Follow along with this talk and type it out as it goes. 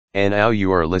And now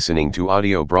you are listening to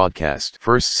audio broadcast.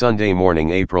 First Sunday morning,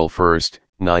 April 1st,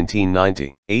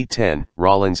 1990, 810,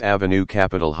 Rollins Avenue,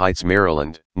 Capitol Heights,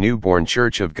 Maryland, Newborn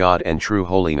Church of God and True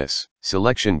Holiness.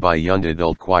 Selection by Young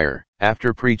Adult Choir.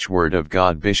 After preach Word of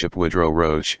God, Bishop Woodrow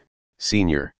Roach,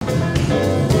 Sr.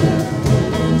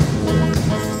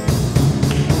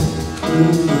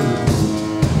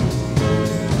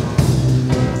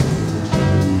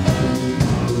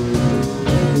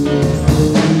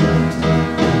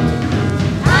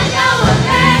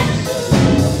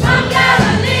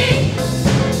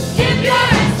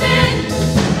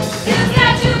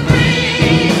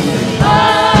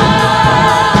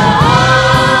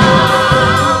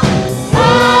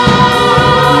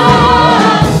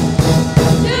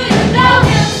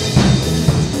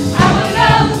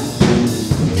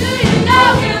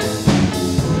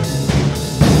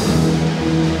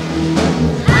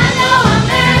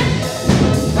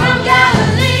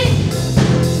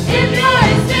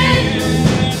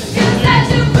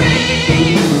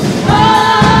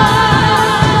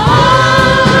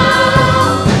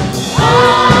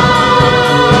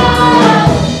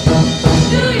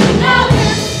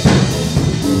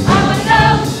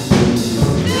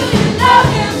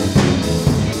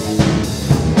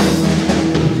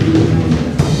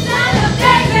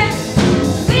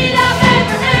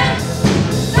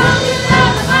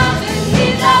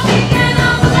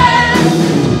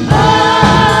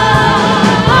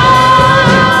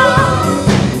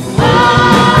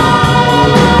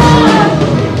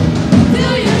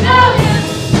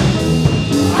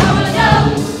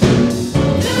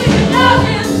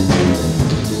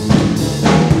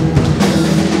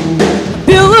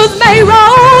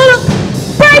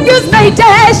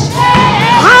 Dash,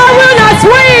 I will not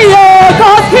sway,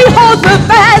 cause he holds me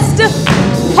fast.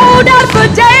 Hold out for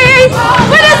days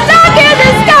when it's dark in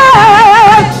the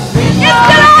sky. It's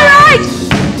still alright.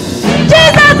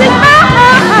 Jesus is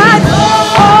mine.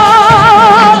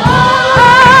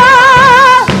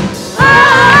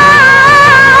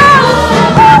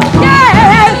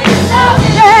 Yeah,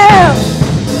 yeah.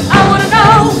 I wanna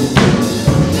know.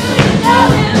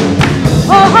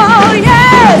 Oh,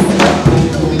 yes.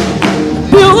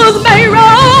 Billows may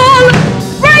roll,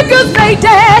 breakers may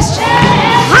dash.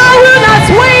 I will not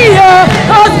sway,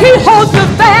 cause he holds me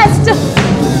fast.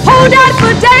 Hold out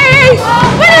for day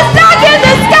when it's dark in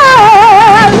the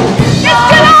sky. It's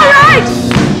still alright.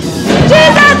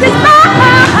 Jesus is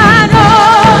mine. Oh,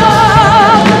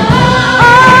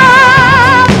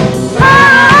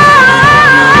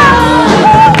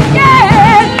 yeah,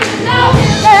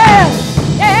 yeah,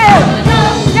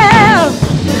 yeah.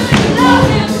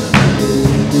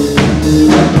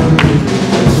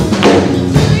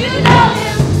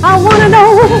 I wanna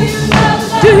know,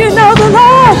 do you know the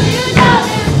Lord?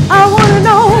 I wanna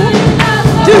know,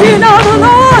 do you know the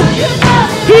Lord?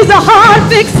 He's a heart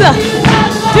fixer.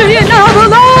 Do you know the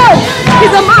Lord?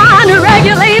 He's a mind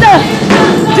regulator.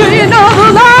 Do you know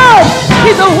the Lord?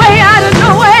 He's a way out of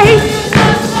no way.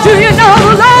 Do you know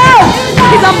the Lord?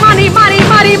 He's a money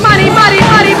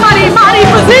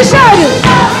physician.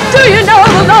 Do you know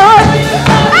the Lord?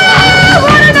 I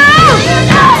wanna know,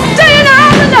 do you know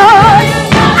the Lord?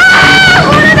 I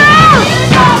wanna know,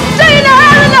 do you know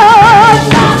the Lord?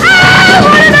 I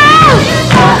wanna know,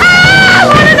 I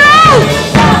wanna know,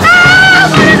 I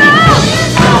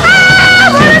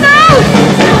wanna know,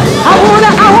 I wanna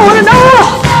know, I wanna know.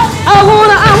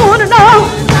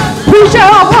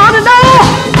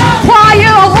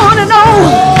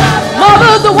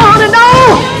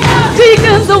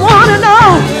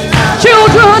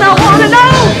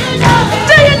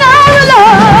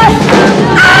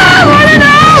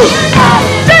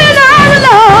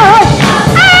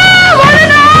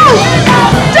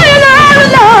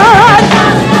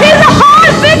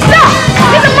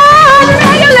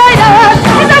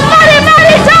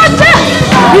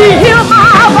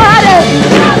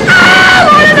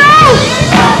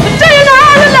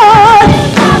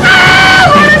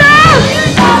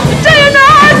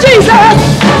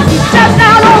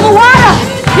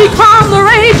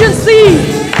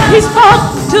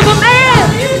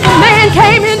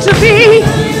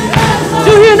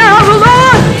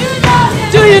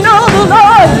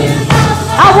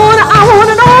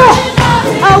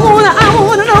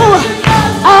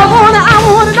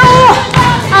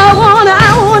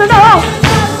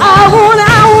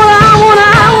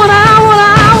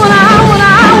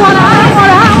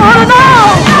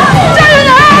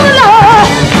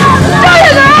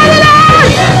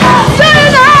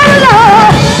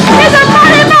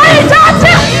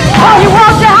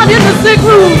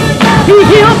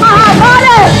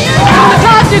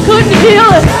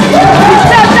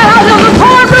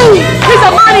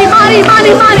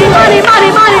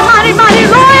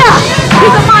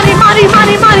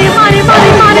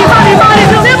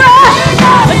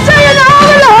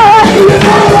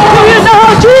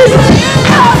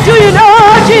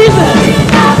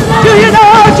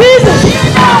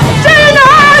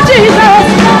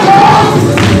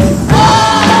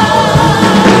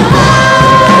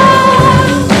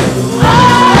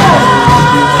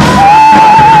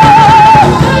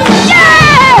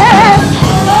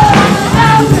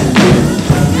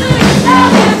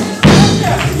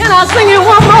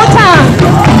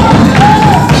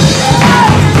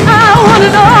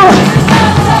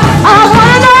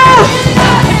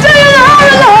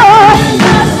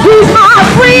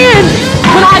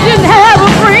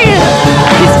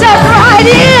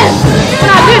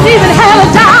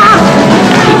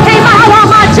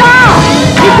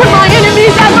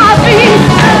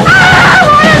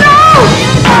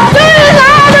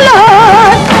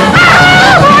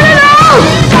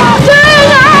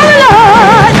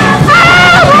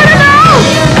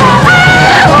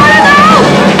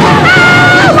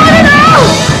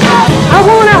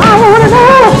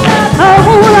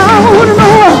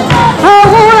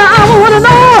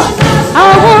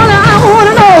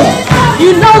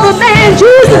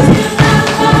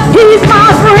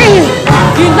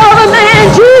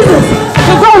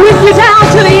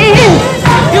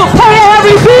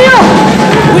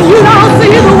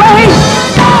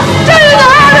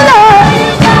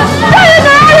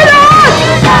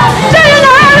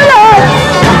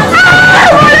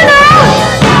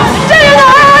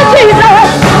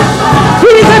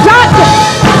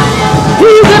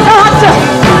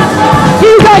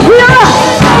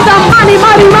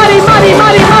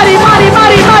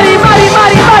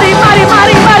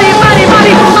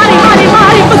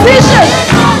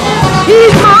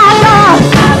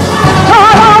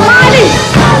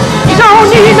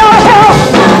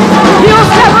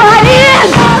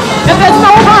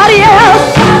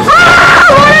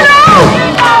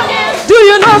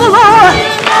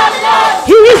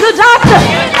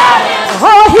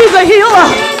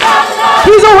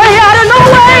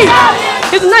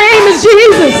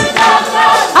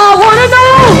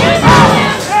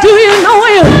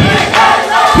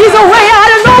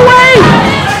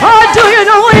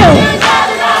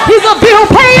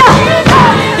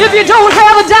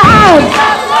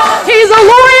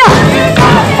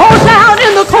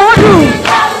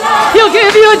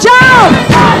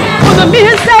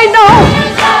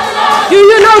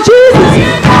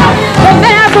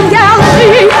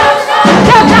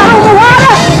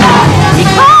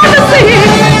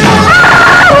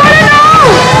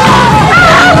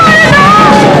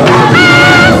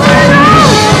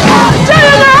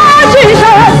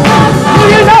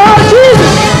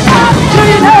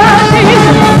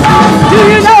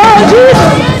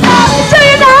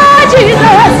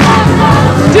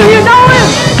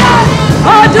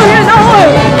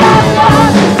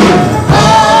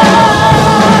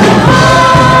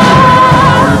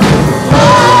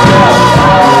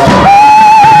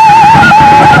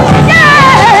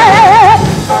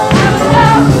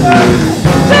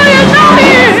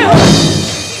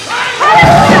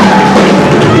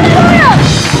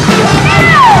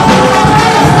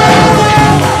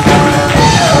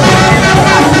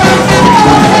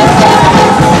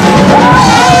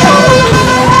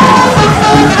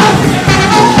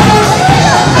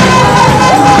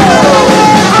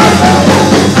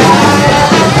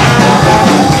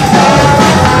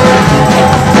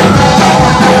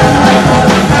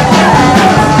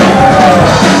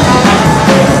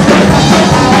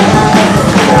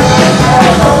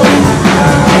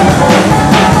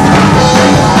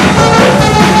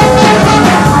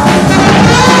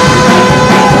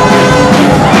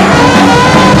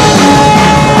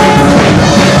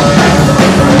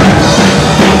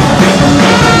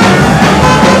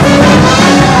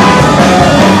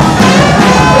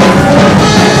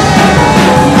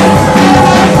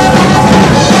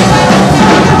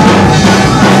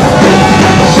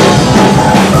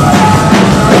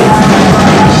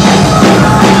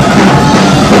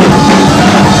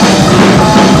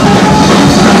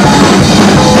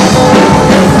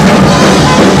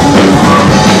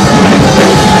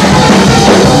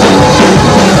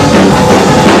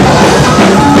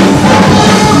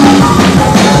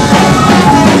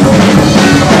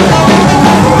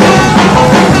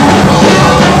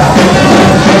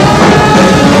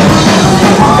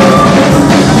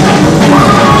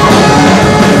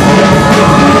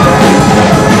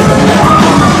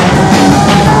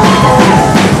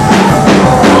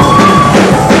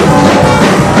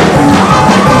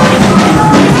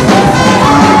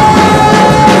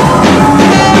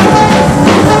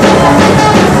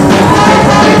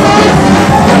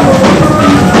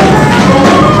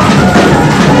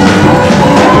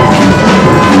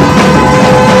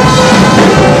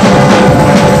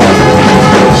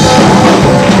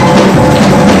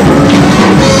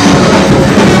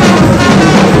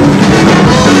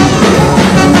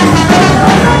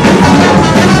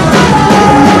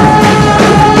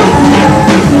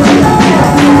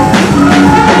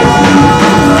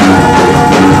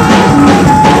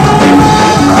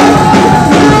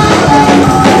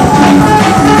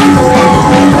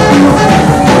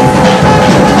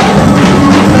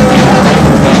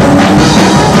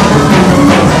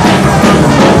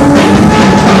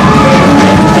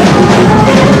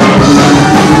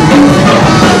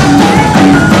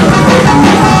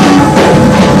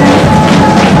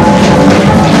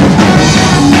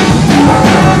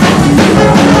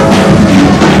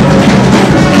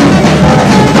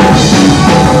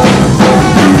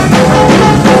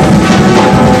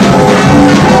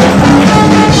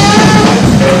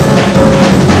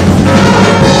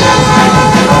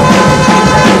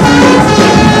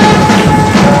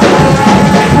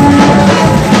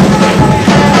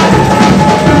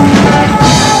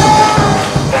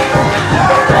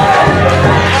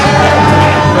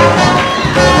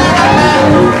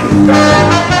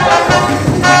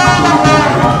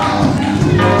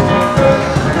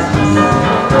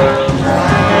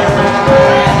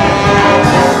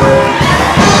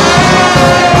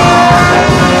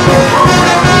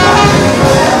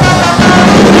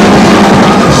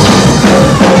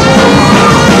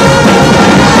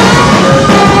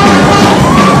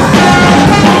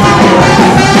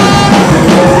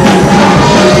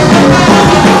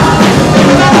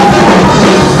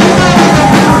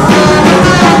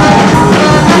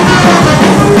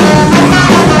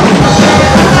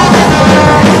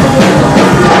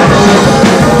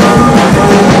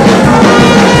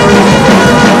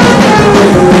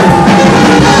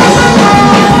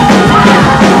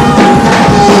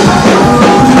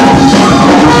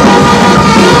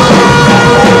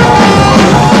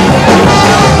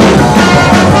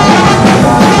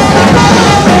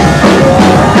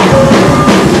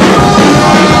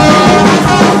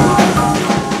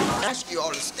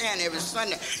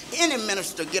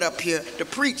 here to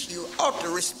preach, you ought to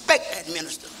respect that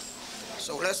minister.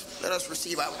 So let us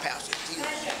receive our pastor.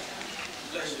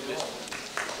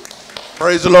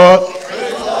 Praise the Lord.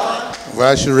 Praise the Lord.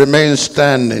 Well, I should remain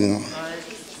standing.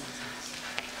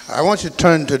 I want you to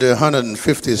turn to the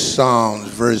 150th Psalms,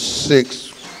 verse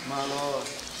 6. My Lord.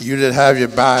 You that have your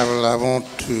Bible, I want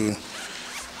to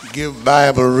give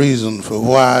Bible reason for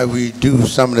why we do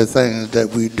some of the things that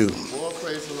we do. Oh,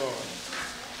 praise the Lord.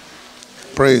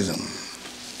 Praise Him.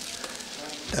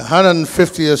 The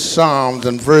 150th Psalms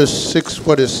and verse 6,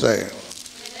 what it say?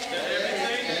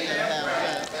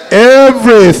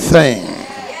 Everything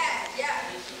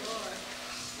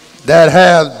that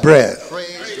has breath.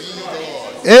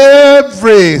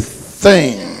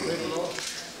 Everything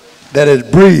that is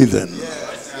breathing.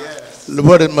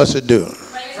 What it must do?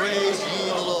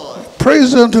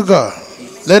 Praise unto God.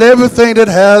 Let everything that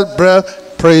has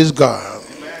breath praise God.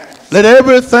 Let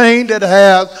everything that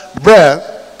has breath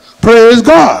praise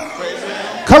God.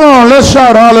 Come on, let's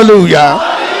shout hallelujah.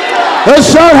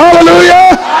 Let's shout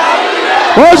hallelujah.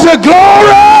 What's the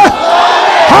glory?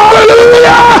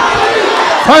 Hallelujah.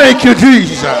 Thank you,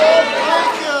 Jesus.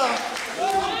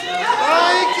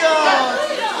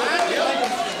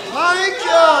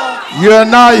 You're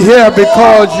not here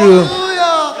because you've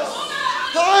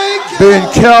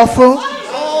been careful.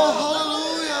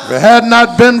 If it had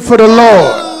not been for the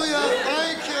Lord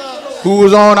who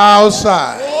was on our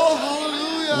side,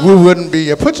 we wouldn't be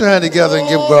here. Put your hand together and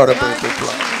give God a big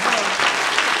applause.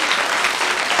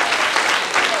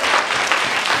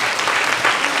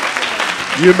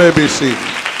 You may be seated.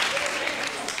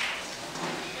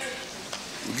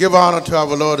 Give honor to our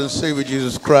Lord and Savior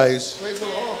Jesus Christ.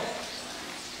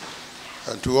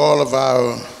 And to all of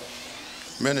our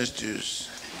ministers,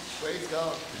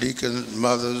 deacons,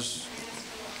 mothers,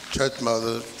 church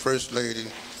mothers, first lady,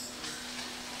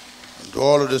 and to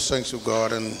all of the saints of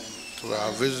God, and to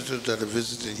our visitors that are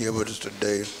visiting here with us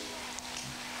today,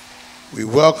 we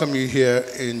welcome you here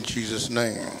in Jesus'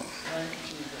 name.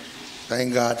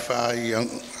 Thank God for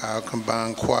our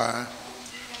combined choir,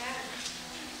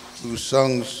 who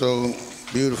sung so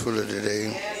beautifully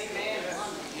today.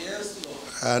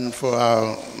 And for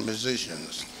our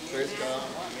musicians. Praise God.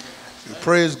 We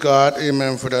praise God,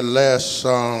 amen, for that last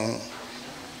song,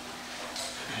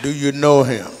 Do You Know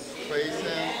Him? Praise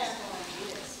Him.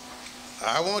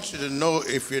 I want you to know,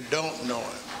 if you don't know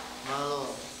Him, My Lord.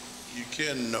 you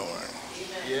can know Him.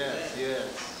 Yes, yes.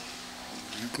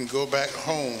 You can go back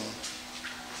home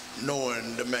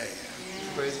knowing the man.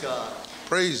 Praise God.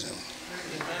 Praise Him.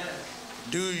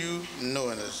 Do you know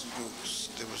Him?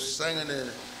 They were singing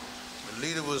it. The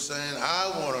leader was saying,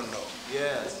 I want to know.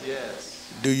 Yes,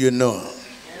 yes. Do you know Him?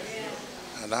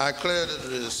 And I declare that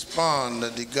the response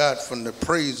that they got from the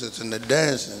praises and the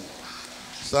dancing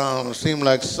song seemed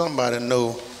like somebody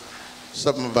know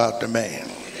something about the man.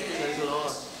 Praise the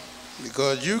Lord.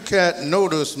 Because you can't know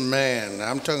this man.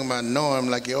 I'm talking about know him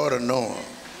like you ought to know him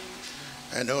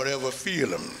and don't ever feel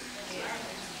him.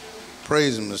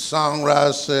 Praise him. The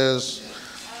songwriter says,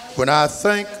 when I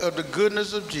think of the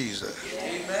goodness of Jesus,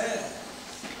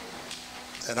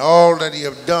 and all that he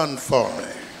have done for me,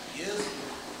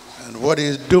 and what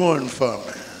he's doing for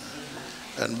me,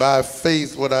 and by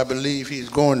faith what I believe he's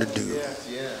going to do,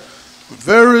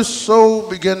 very soul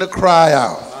begin to cry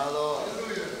out,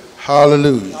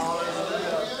 hallelujah.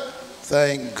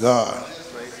 Thank God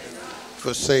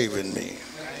for saving me.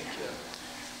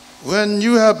 When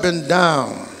you have been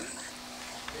down,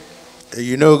 and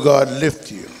you know God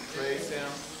lift you,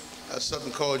 that's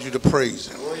something called you to praise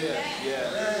him.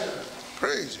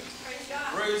 Praise him.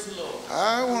 Praise the Lord.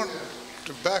 I want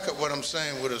to back up what I'm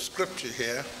saying with a scripture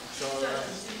here.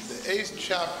 The 8th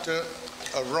chapter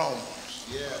of Romans,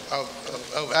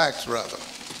 of Acts rather.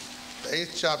 The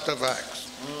 8th chapter of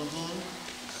Acts.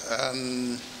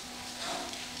 And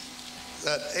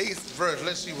that 8th verse,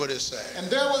 let's see what it says. And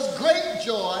there was great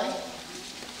joy.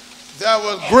 There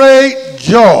was great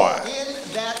joy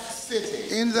In that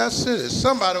city. in that city.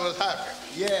 Somebody was happy.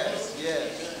 Yes,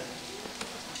 yes.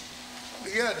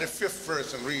 Get the 5th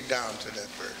verse and read down to that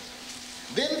verse.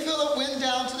 Then Philip went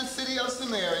down to the city of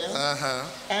Samaria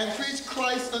and preached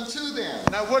Christ unto them.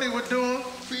 Now what he was doing?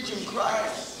 Preaching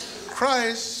Christ.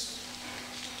 Christ,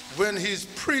 when he's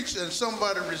preached and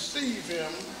somebody receive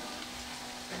him,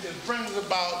 it brings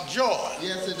about joy.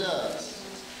 Yes, it does.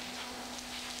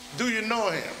 Do you know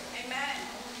him?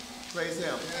 Praise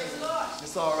him.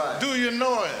 It's all right. Do you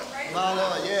know him? My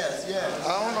Lord, yes, yes.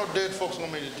 I don't know dead folks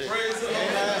want me to do. Praise him.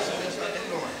 Amen.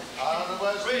 I don't know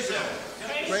what praise him.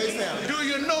 Praise him. Do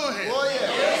you know him? Oh,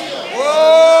 yeah.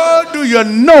 Oh, do you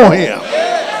know him?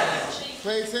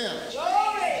 Praise him.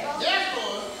 Yes,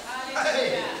 Lord.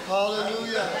 Hey,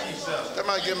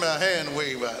 give me a hand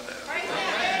wave out there.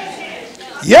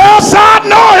 Yes, I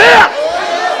know him.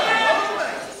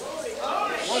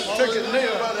 One take his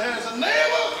neighbor by the hand and say,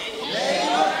 neighbor,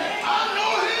 I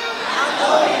know him.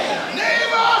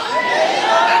 Neighbor,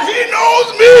 and he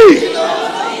knows me.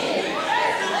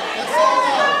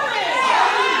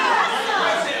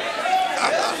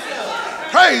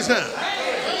 Praise him.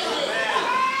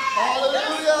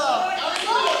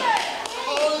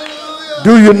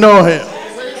 Do you know him?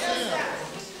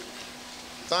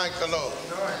 Thank the Lord.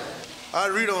 I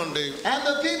read on the. And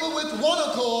the people with one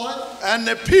accord. And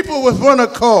the people with one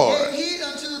accord. Gave heed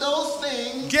unto those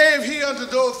things. Gave heed unto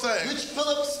those things. Which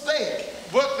Philip spake.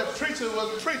 What the preacher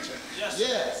was preaching. Yes.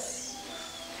 Yes.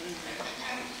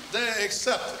 They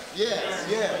accepted. Yes.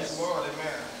 Yes.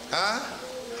 Huh?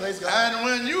 Praise God. And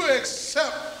when you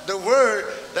accept the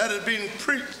word that is being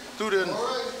preached through the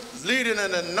leading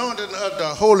and anointing of the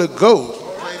Holy Ghost,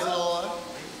 praise the Lord,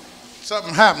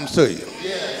 something happens to you.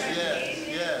 Yes, yes,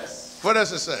 yes. What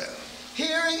does it say?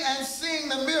 Hearing and seeing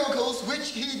the miracles which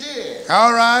he did.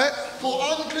 All right. For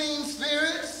unclean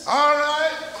spirits. All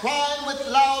right. Crying with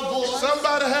loud voice.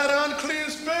 Somebody had an unclean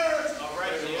spirit. All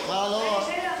right. My Lord.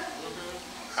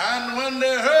 And when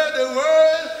they heard the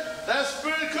word, that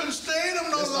spirit couldn't stay in them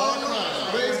no longer.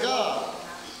 Praise God.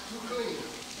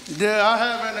 Yeah, I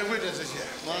have any witnesses here.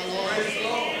 My Lord.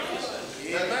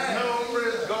 No,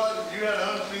 praise God, you had an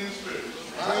unclean spirit.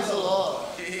 Praise the Lord.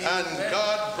 And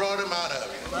God brought him out of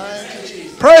you. Thank you,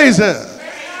 Jesus. Praise him.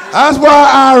 That's why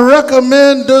I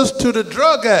recommend this to the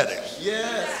drug addicts.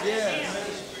 Yes, yes.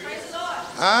 Praise the Lord.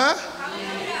 Huh?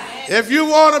 If you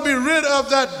want to be rid of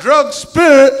that drug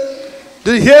spirit,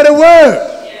 to hear the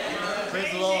word.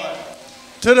 Praise the Lord.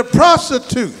 To the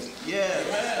prostitute.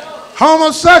 Yes.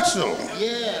 Homosexual.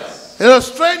 Yes. It'll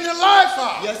straighten your life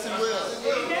out. Yes, it will.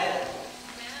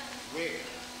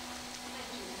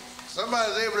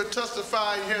 Somebody's able to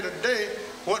testify here today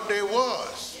what they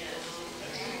was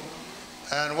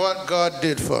and what God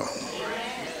did for them.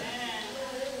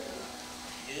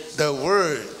 The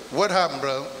word. What happened,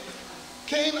 brother?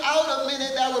 Came out a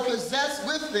minute that were possessed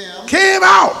with them. Came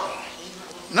out.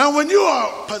 Now, when you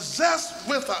are possessed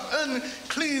with an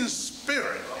unclean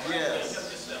spirit. Yes.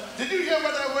 Did you hear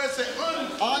what that word said?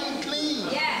 Unclean.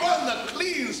 It wasn't a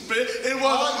clean spirit. It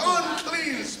was an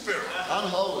unclean spirit.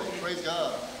 Unholy. Praise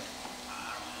God.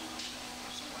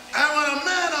 And when a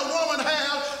man or woman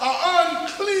has an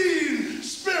unclean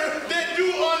spirit, they do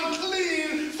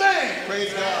unclean things.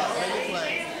 Praise God.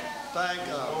 Thank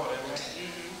God.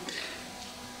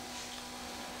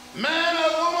 Man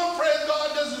or woman, praise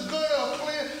God, just as good or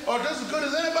clean or just as good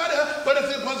as anybody else, but if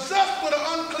they're possessed with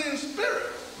an unclean spirit,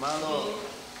 my Lord,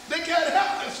 they can't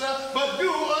help themselves but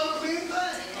do unclean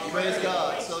things. Praise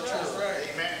God. So true.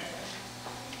 Amen.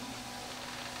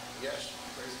 Yes.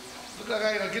 Look like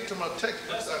I ain't gonna get to my text.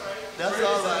 That's all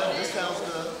right. This sounds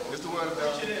good. It's the word of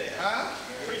God. Huh?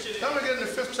 Let me get in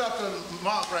the 5th chapter of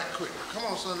Mark right quick. Come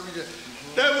on, son.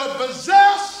 They were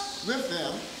possessed with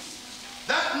them.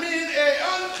 That means an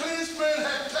unclean spirit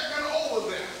had taken over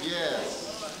them. Yes.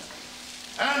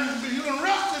 And you can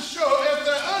rest assured if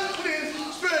the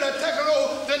unclean spirit had taken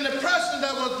over, then the person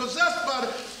that was possessed by the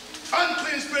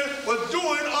unclean spirit was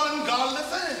doing ungodly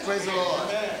things. Praise the Lord.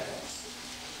 Amen.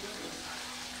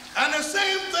 And the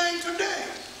same thing today.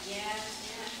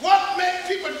 Yes. What makes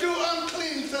people do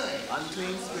unclean things?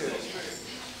 Unclean spirit.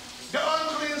 The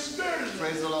unclean spirit.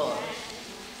 Praise the Lord.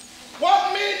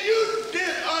 What made you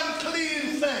did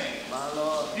unclean things? My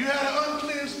Lord. You had an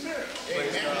unclean spirit.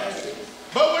 Amen.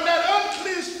 But when that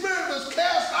unclean spirit was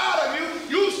cast out of you,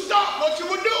 you stopped what you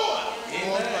were doing.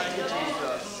 Amen. Thank you,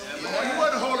 Jesus. You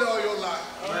wasn't holy all your life.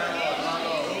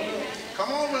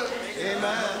 Come on, man. Amen.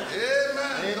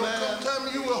 Amen. Amen. Don't come tell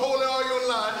me you were holy all your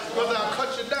life because I'll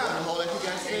cut you down. I'm holy if you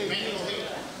got saved.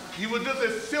 You were just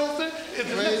as filthy.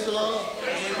 Praise the Lord.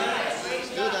 Amen.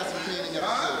 Still got some cleaning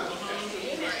up to do.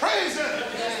 Praise him.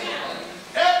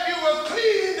 If you were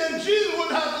clean, then Jesus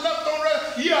wouldn't have left on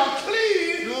earth. You are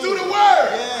clean through the word.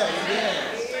 Yes,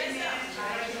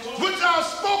 yes. Which I've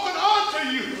spoken unto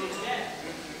you.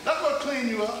 That's what clean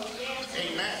you up.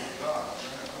 Amen.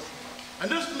 And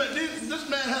this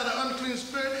man had an unclean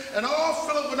spirit, and all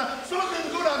Philip would not. Philip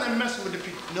didn't go down there messing with the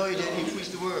people. No, he didn't. He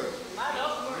preached the word.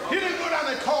 He didn't go down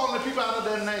there calling the people out of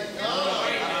their name.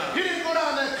 He didn't go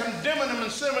down there condemning them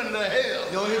and sending them to hell.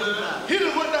 No, he did not. He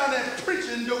just went down there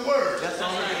preaching the word. That's all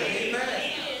he did.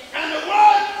 And the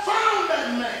word found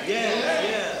that man. Yes,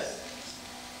 yes.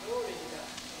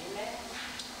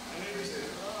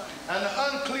 And the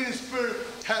unclean spirit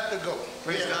had to go.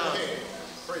 Praise God.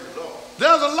 Praise the Lord.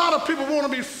 There's a lot of people want to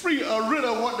be free or rid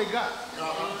of what they got.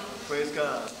 Praise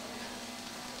God.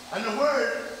 And the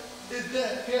word is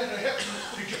there here to help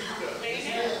you to get rid of it.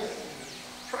 Amen.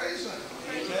 Praise him.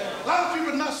 Amen. A lot of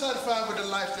people are not satisfied with the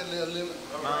life that they're living.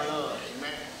 Amen.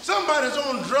 Somebody's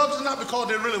on drugs not because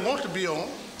they really want to be on.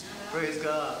 Praise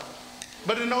God.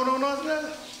 But they know nothing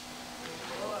else.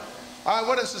 All right,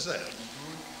 what does it say?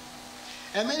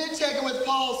 And many taken with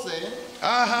palsy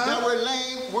that were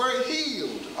lame were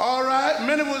healed. All right,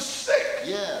 many were sick.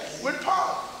 Yes. With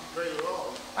palsy. Praise the Lord.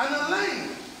 And the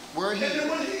lame were healed. And they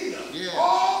were healed. Yes.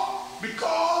 All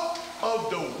because of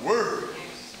the word.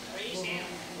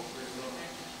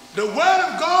 The word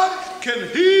of God can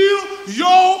heal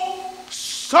your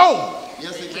soul.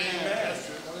 Yes, it can.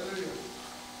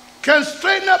 Can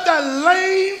straighten up that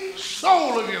lame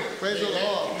soul of yours. Praise the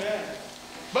Lord. Amen.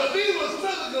 But these were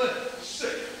physically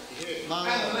sick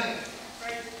and lame.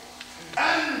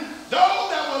 And those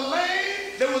that were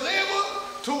lame, they was able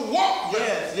to walk.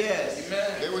 Yes, yes.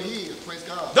 Amen. They were healed. Praise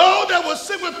God. Those that were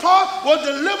sick with palsy were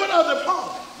delivered of the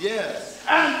palsy. Yes.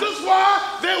 And that's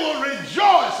why they will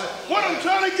rejoice. What I'm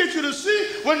trying to get you to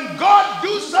see, when God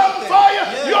do something for you,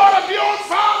 you ought to be on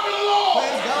fire for the Lord.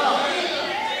 Praise God.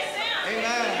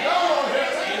 Amen. Y'all don't hear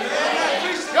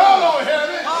me. Y'all don't hear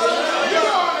me. You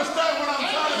don't understand what I'm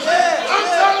trying to say. I'm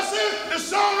trying to say the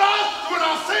songwriter, when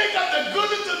I think of the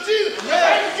goodness of Jesus, if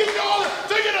I can get you all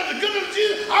thinking of the goodness of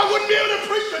Jesus, I wouldn't be able to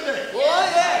preach today.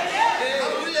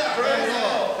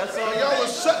 That's all. Y'all will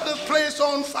set this place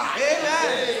on fire.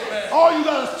 Amen. All you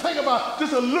got to think about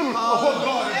just a little of what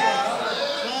God is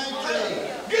doing.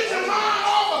 Get your mind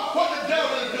off of what the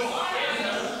devil is doing.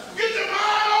 Get your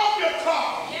mind off your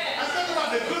problem. And think about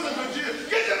the goodness of Jesus.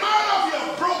 Get your mind off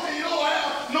your broken, you don't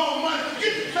have no money.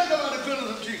 Think about the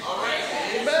goodness of Jesus.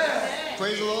 Amen.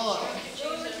 Praise the Lord.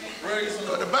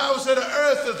 But the Bible said the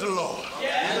earth is the Lord.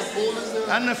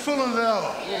 And the fullness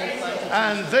thereof.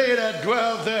 And they that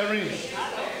dwell therein.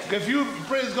 If you,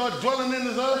 praise God, dwelling in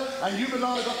this earth and you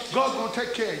belong to God, God's going to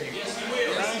take care of you. Yes, He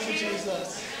will. Thank you,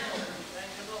 Jesus.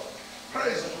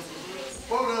 Praise Him.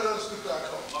 What was that other scripture I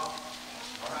called?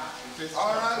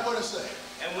 All right, what it say?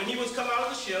 And when he was come out of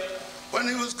the ship, When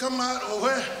he was come out of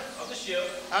where? of the ship,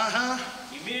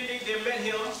 immediately there met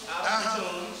him out of the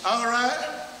tombs All right.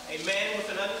 a man with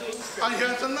an unclean spirit. And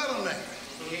here's another man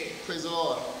Praise the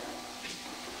Lord.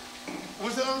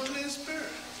 with an unclean spirit.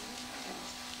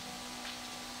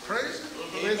 Praise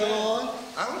Him. Praise the Lord.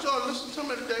 I want y'all to listen to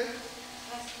me today.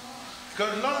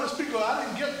 Because a lot of the speaker, I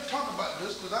didn't get to talk about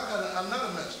this because I got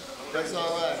another message. That's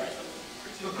all right.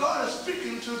 But God is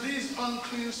speaking to these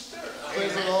unclean spirits.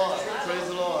 Praise the Lord. Praise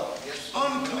the Lord.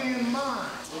 Unclean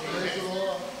minds. Praise the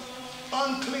Lord.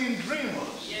 Unclean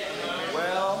dreamers.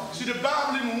 Well, See, the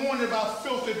Bible even warned about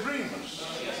filthy dreamers.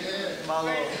 my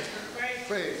Lord.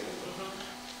 Praise.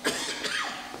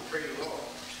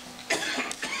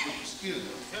 Excuse me.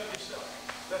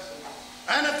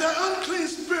 And if that unclean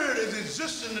spirit is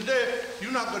existing today,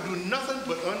 you're not going to do nothing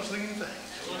but unclean things.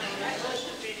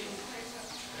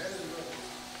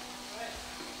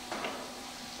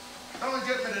 I'm going to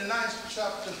get me the 9th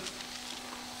chapter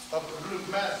of Luke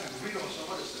Matthew. Read on, so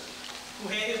what is that? Who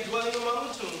had his dwelling among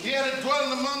the tombs, He had a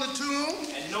dwelling among the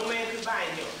tombs. and no man could bind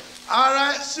him. All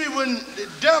right, see, when the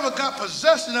devil got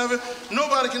possession of it,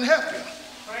 nobody can help you.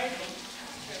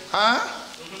 Huh?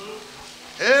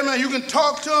 Amen. You can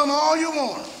talk to him all you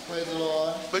want, Praise the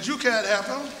Lord. but you can't help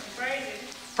him.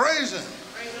 Praise him.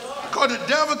 Praise the Lord. Because the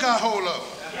devil got hold of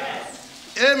him.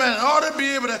 Yes. Amen. In order to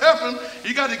be able to help him,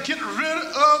 you got to get rid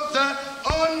of that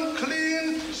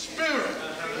unclean spirit.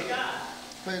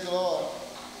 Praise the Lord.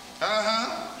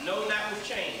 No, not with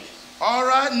chains. All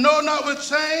right. No, not with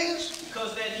chains.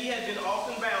 Because that he had been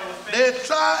often bound with They fetters.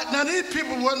 tried. Now, these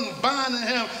people wasn't binding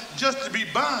him just to be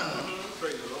binding.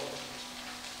 Praise the Lord.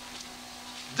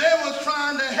 They was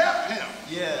trying to help him.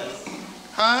 Yes.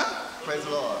 Huh? Praise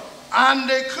the Lord. And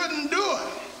they couldn't do it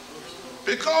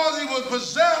because he was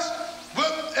possessed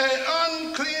with an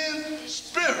unclean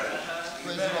spirit.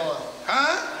 Praise the Lord.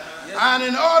 Huh? And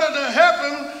in order to help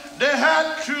him, they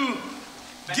had to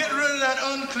get rid of that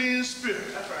unclean spirit.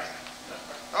 That's right.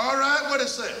 All right, what it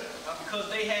say? Because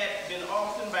they had been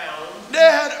often bound.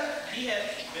 He had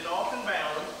been often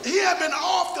bound. He had been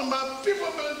often, but people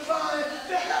have been trying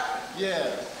to help him.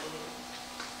 Yeah.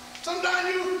 Sometimes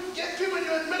you get people and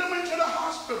you admit them into the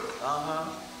hospital.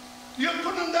 You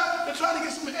put them down, they're trying to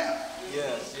get some help.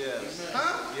 Yes, yes.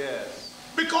 Huh? Yes.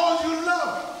 Because you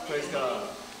love them. Praise God.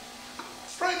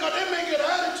 Praise God, they may get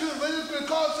attitude, but it's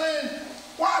because saying,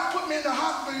 why put me in the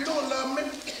hospital? You don't love me.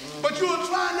 But you were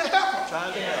trying to help them.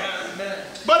 Trying to help. Amen.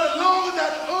 But as long as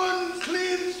that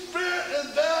unclean spirit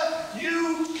is there,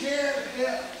 you can't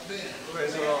help them.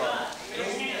 Praise the Lord.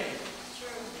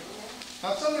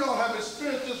 Now some of y'all have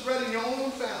experienced this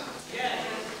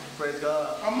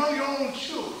God. Among your own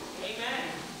children. Amen.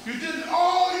 You did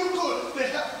all you could to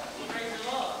help. Praise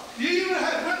the Lord. You even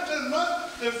had went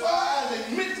to the far as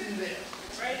a mitten there.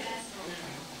 Praise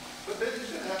But they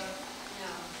didn't have.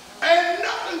 Ain't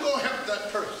nothing gonna help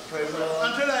that person. Praise the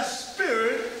Lord. Until that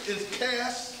spirit is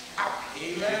cast out.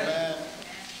 Amen.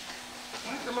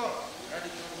 Thank the Lord.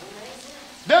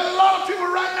 There's a lot of people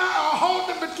right now are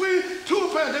holding between two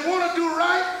opinions. They want to do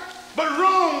right, but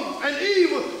wrong and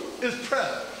evil is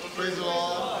present. Praise the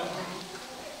Lord.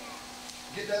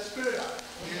 Get that spirit out.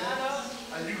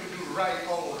 And you can do right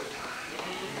all the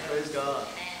time. Praise God.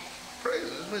 Praise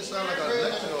it. This may sound like a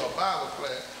lecture or a Bible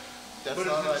class. That's But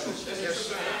all right. it's the truth. Yes,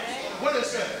 sir. What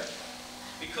is that?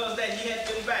 Because that he had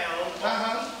been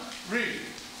bound Read.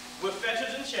 with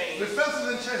fetters and chains, The fetters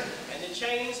and chains. and the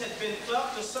chains had been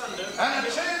plucked asunder, And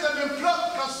the chains have been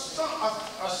plucked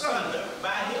asunder. by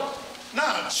him.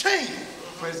 Now, a chain.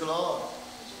 Praise the Lord.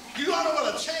 You all know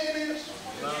what a chain is?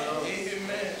 No.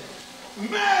 Amen.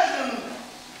 Imagine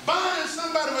buying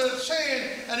somebody with a chain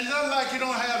and it's not like you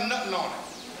don't have nothing on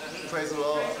it. Praise the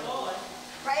Lord.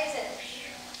 Praise it.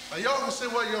 Now, y'all can say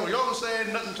what y'all can say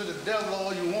ain't nothing to the devil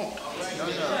all you want.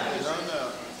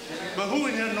 No. But who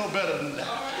in here know better than that?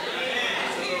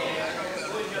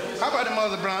 How about the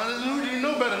Mother Brown? Who do you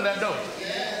know better than that, though?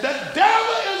 The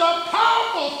devil is a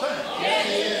powerful thing.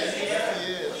 Yes, he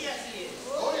is.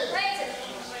 Praise it.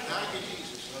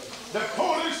 The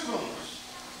police rooms,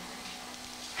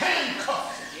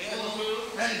 handcuffs,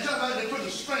 and just like they put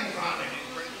the strings on it.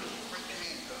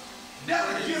 That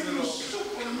will give you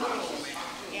supernatural.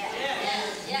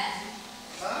 Yes.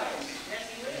 Huh?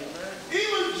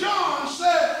 Even John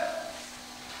said,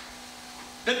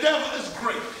 the devil is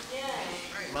great.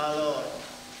 My Lord.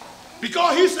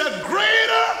 Because he said,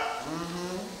 greater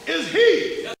is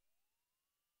he.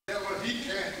 He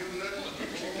can't do nothing.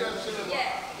 He doesn't sit in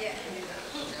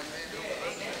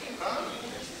Huh?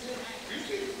 You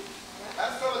see,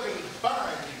 that fella can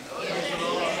bind you.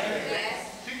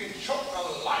 He can choke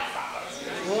the life out of you.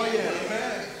 Oh, yeah.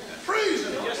 Amen. Praise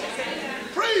him.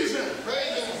 Praise him.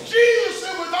 Jesus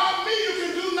said, without me you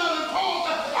can do nothing. Paul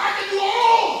said, I can do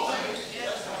all things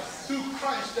through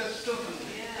Christ that strengthens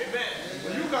me. Amen.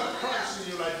 When you got Christ in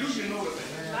your life, do you know the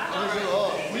man? Praise the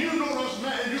Lord. When you know this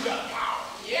man, you got power.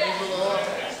 Praise the Lord.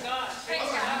 Praise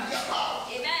You God. got power.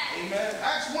 Amen.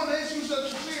 Acts 1:8, you said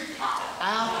you see power.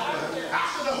 After.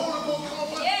 After the Holy Ghost come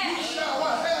upon Yeah. you, shall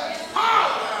what? Have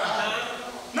power.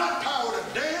 Not power to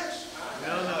dance.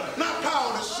 Not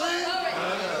power to sing.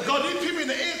 Because these people in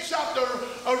the 8th chapter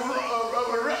of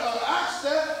Acts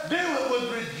there, they was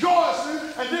rejoicing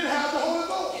and didn't have the Holy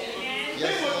Ghost.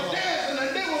 They were dancing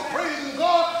and they were praising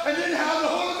God and didn't have the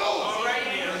Holy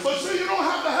Ghost. But see, you don't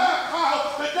have to have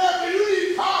power. The devil, you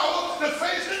need power to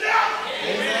face the devil.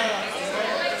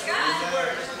 Praise God.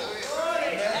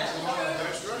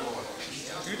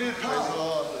 You need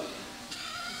power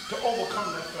to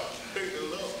overcome that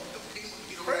fellow.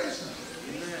 Praise him.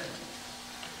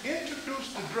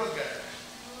 Introduce the drug addict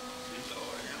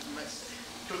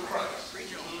to Christ.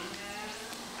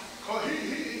 Because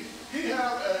he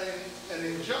have an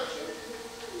injection.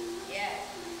 Yes.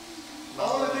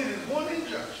 All they need is one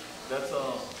injection. That's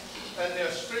all. And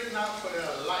they're straightened out for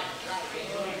their life.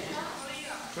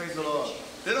 Praise the Lord.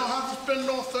 They don't have to spend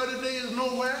no 30 days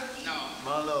nowhere.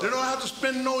 My Lord. They don't have to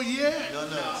spend no year. No.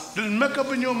 Just make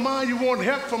up in your mind you want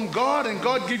help from God and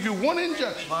God give you one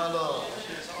injection My Lord.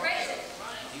 Praise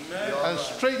it. and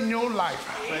straighten your life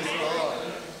out. Praise the Lord.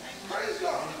 Praise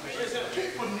God.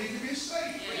 People need to be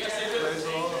saved. Praise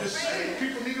the Lord. The saved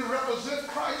people need to represent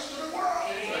Christ to the world.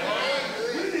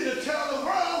 We need to tell the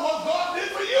world what God did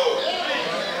for you.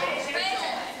 Praise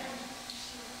it.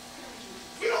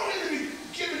 We don't need to be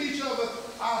giving each other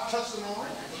our testimony.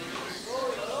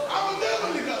 I was there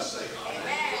when you got saved.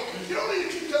 You don't need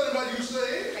to keep telling about you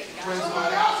saved.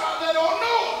 Somebody else out there don't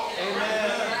know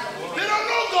it. They don't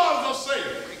know God is a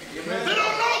Savior. They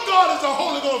don't know God is a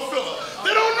Holy Ghost filler.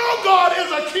 They don't know God is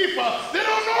a keeper. They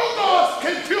don't know God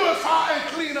can purify and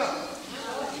clean up.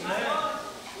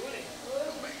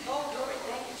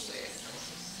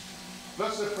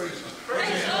 Let's say praise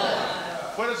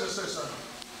God. What does it say, son?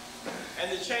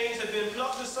 And the chains had been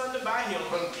plucked asunder by him,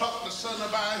 When plucked asunder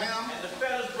by him, and the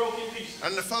fetters broke in pieces.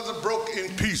 and the feather broke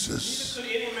in pieces. Could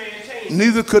any man tame him?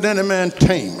 Neither could any man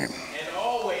tame him. And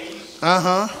always,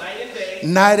 Uh-huh. night and day,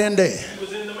 Night and day. he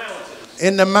was in the mountains,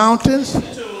 In the mountains,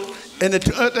 the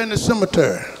tombs, in the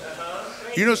cemetery.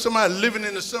 You know somebody living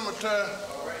in the cemetery,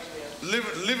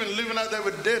 living out there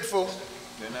with dead folks,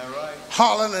 Isn't that right?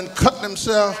 hollering and cutting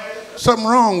themselves. Something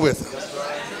wrong with them.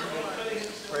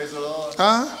 Praise the Lord.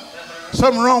 Huh?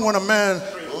 Something wrong when a man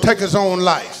take his own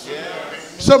life.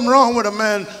 Something wrong with a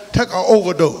man take an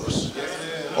overdose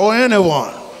or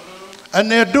anyone. And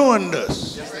they're doing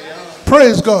this.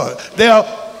 Praise God. They are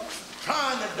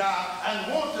trying to die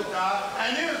and want to die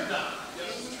and is dying.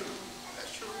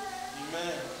 That's true.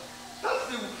 Amen.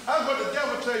 That's what the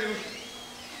devil tell you.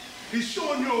 He's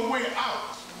showing you a way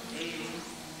out.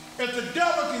 If the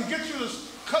devil can get you to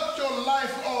cut your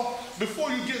life off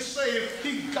before you get saved,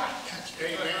 he got to catch you.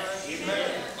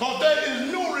 Amen. Because there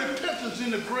is no repentance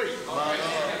in the grave.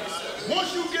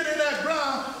 Once you get in that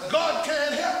ground, God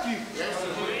can't help you.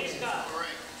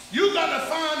 You got to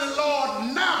find the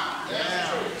Lord now.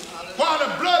 While the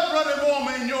blood running warm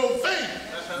in your veins.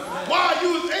 While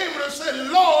you was able to say,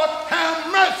 Lord, have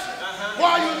mercy.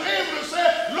 While you was able to say,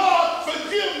 Lord,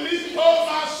 forgive me of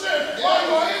my sin. While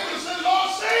you were able to say, Lord,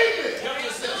 save me.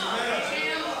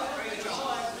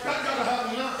 That got to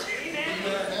happen now.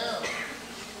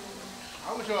 I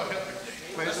wish y'all help me.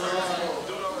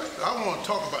 I want to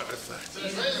talk about this thing.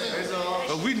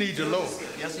 But we need the Lord.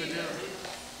 Yes, we do.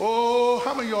 Oh,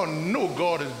 how many of y'all know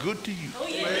God is good to you? Oh,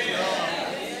 yeah.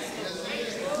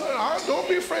 Well, don't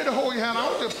be afraid to hold your hand.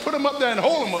 I'll just put him up there and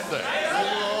hold him up there.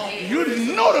 You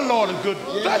know the Lord is good.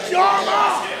 That's your arm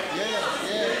out.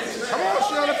 Come on,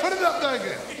 Shirley, put it up there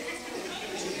again.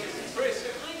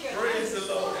 Praise the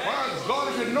Lord. Why, God,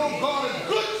 if you know God is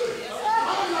good to you.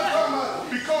 I'm not talking about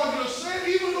because you're saved,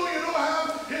 even though you don't have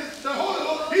the Holy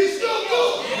Ghost, he's still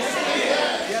good.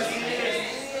 Yes, he is.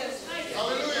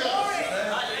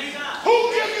 Who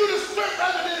gives you the strength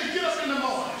rather than to get up in the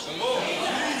morning?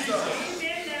 Jesus.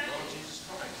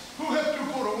 Who helped you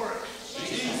go to work?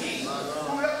 Jesus.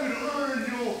 Who helped you to earn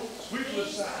your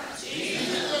sweetless side?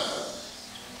 Jesus.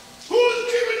 Who is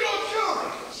keeping your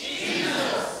children?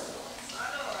 Jesus.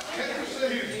 Can you say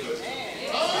he's good to me?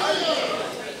 I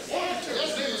want to tell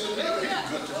you, he's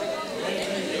good to me.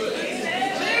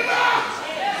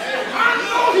 I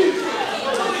know he's good.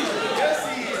 Yes,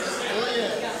 he is. Oh,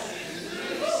 yeah.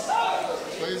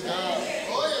 Praise God.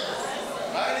 Oh,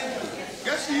 yeah.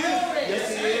 Yes, he is. Yes,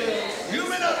 he is. You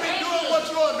may not be doing what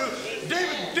you ought to do.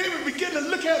 David began to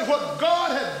look at what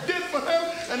God had did for him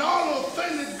and all those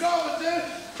things that God was doing.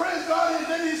 Praise God. And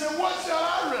then he said, what shall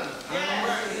I render?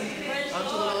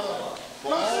 Unto the Lord.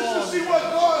 My sister, see what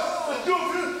God is doing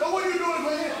for you. Now, what are you doing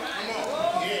for him?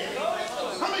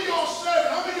 How many of y'all serving?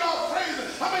 How many of y'all praising?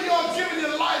 How many of y'all giving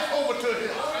your life over to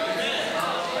him?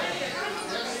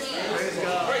 Praise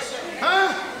God.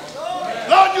 Huh?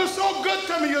 Lord, you're so good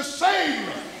to me. You saved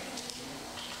me.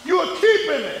 You are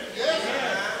keeping me.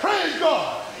 Praise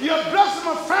God. You're blessing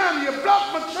my family. You're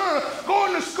blessing my children.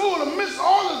 Going to school and miss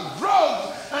all the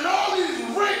drugs and all these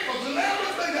rapers and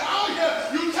everything out here.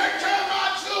 You take care of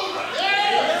my children.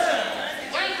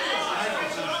 Thank you.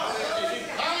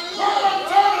 While I'm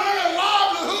trying to earn a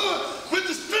livelihood with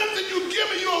the strength that you give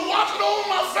me, you are watching over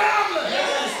my family.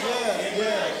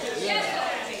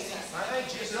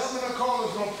 I'm going to call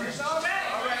this on preaching.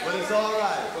 But it's all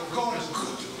right. But God is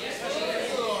good to us.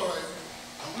 It's all right.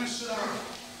 And we sit down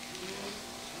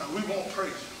and we won't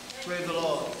praise him. Praise the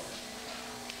Lord.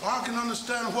 Well, I can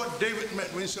understand what David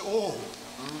meant when he said, oh,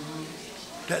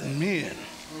 that men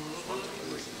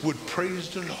would praise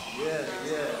the Lord.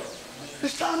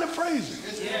 It's time to praise him.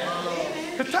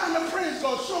 It's time to praise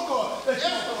God. Show God that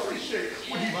you appreciate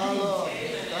what he's doing.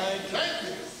 Thank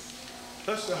you.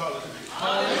 Let's say hallelujah.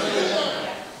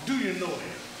 Hallelujah. Do you know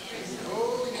him?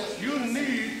 You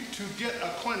need to get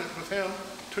acquainted with him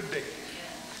today.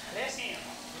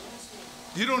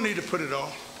 You don't need to put it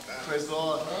off. Praise the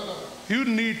Lord. You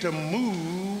need to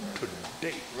move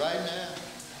today. Right now.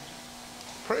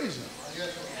 Praise him.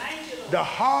 The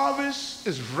harvest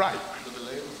is ripe.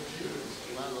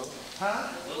 Huh?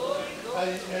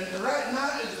 And right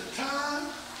now is the time,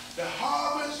 the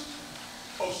harvest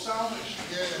of salvation.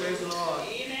 Praise the Lord.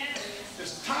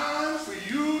 It's time for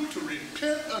you to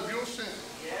repent of your sin.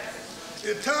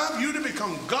 It's time for you to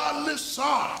become godly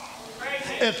sorrow.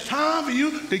 It's time for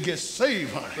you to get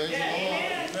saved, honey. Praise the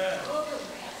Lord.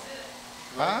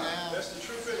 Huh? That's the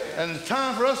truth of that. And it's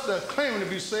time for us to claim to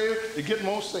be saved to get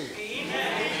more saved.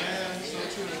 Amen. So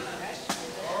true.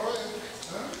 All right.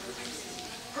 Huh?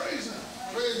 Praise him.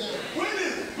 Praise him. When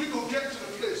is we going to get to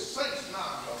the place? Saints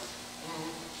now.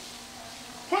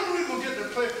 When are we going to get to the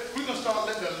place? We're going to start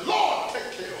letting the Lord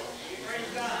take care of us. Praise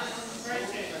God. Praise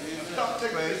him. Stop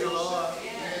taking care of the Lord.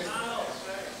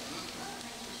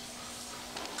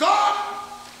 God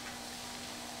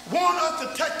wants us to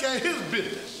take care of his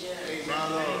business.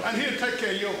 And he'll take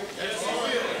care of yours.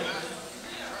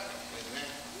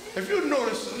 If you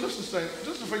notice, listen, saints,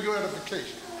 this is for your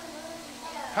edification.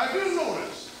 Have you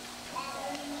noticed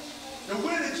the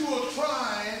way that you are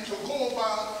trying to go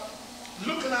about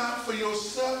looking out for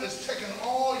yourself is taking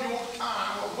all your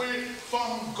time away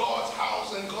from God's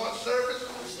house and God's service.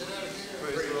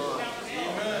 Praise the Lord.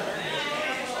 Amen.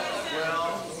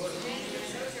 Well,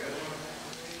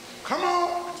 come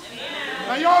on.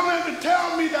 Now y'all need to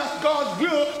tell me that's God's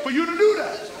will for you to do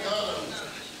that.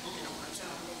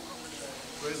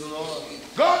 Praise the Lord.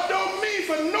 God don't mean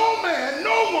for no man,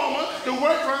 no woman to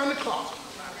work around the clock.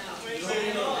 Praise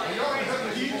the Lord. Y'all can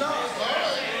have to heat up.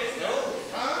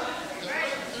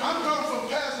 I'm coming from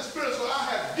Pastor Spirit, so I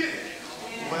have did it.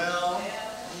 Well,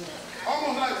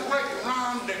 almost like work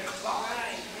around the clock.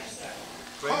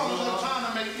 Almost trying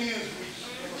to make ends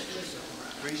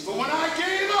meet. But when I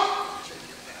gave up,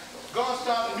 God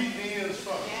started meeting the ends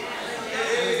for me.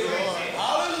 Praise the Lord.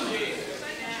 Hallelujah.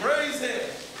 Praise Him.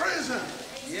 Praise Him.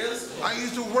 Yes. I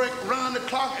used to work around the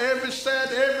clock every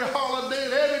Saturday, every holiday,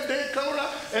 every day coming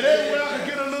out, and everywhere I could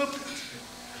get a little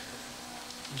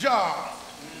job,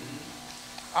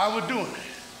 I was doing it.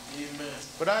 Amen.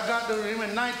 But I got to him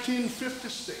in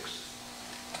 1956,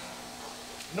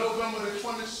 November the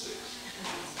 26th.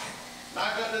 And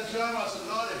I got the job. I said,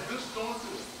 Lord, if this don't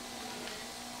do it,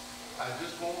 I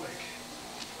just won't make it.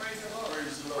 Praise the Lord.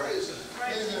 Praise the Lord. Praise Him.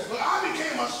 Praise Him. But I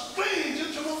became a stranger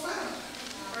to my family.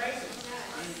 Praise Him.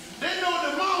 They know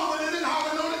the mama, but they didn't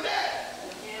hardly know the dad.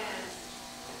 Yes.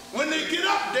 When they get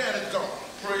up, daddy's gone.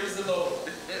 Praise the Lord.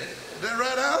 Is that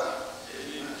right, Al?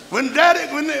 When daddy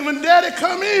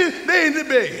come in, they in the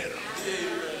bed.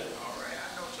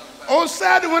 On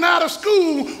Saturday, when out of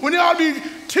school, when they ought to be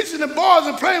teaching the boys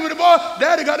and playing with the boys,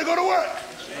 daddy got to go to work.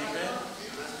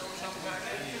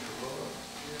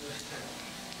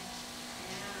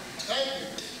 Amen.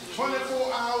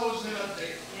 24 hours in a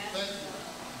day.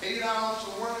 8 hours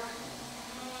for work.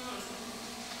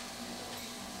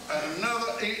 And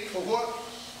another 8 for what?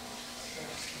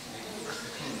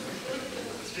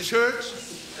 Church.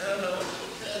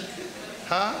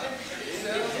 Huh?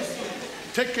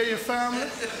 Take care of your family.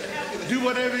 Do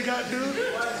whatever you got to do.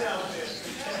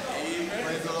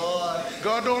 Praise the Lord.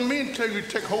 God don't mean to tell you to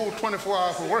take whole 24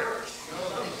 hours for work.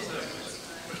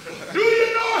 Do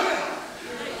you know Him?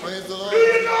 Praise the Lord. Do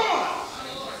you know Him?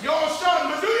 Y'all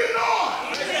shouting, but do you know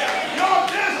Him? Y'all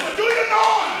dancing, but do you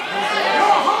know Him?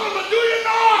 Y'all humming, but do you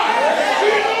know Him? Do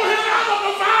you know Him as a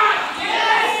provider?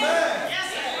 Yes.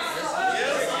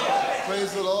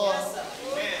 Praise the Lord.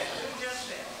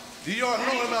 Do y'all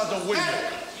know Him as a way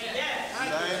maker?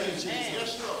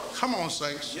 Come on,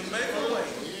 saints.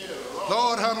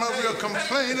 Lord, how much we are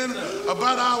complaining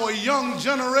about our young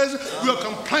generation. We are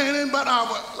complaining about our,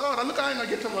 Lord, look, I ain't going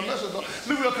to get to my message, though.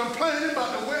 We are complaining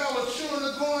about the way our children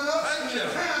are growing up, and the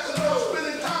parents are not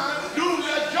spending time doing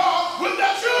their job with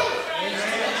their children.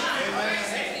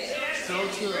 Amen. So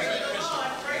true.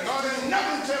 God ain't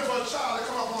never intended for a child to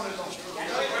come up on his own.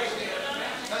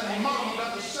 That mama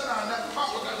got to sit down, that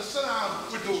papa got to sit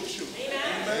down with those children.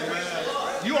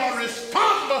 Amen. You are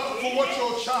responsible for what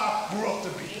your child grew up to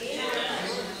be.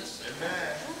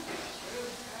 Amen.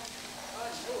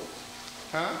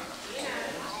 Huh?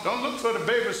 Don't look for the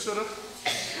babysitter,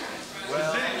 the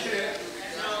daycare,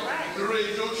 to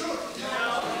raise your children.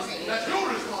 That's your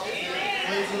responsibility.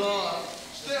 Praise the Lord.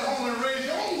 Stay home and raise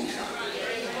your own child.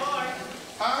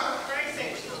 Huh?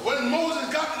 When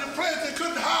Moses got to the place, they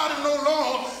couldn't hide him no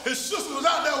longer. His sister was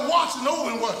out there watching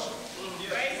over and watching.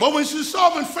 But when she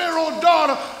saw when Pharaoh's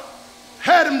daughter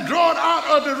had him drawn out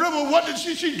of the river, what did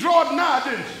she? She drew it now,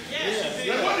 didn't she? Yes, she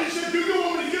did. And what did she do? You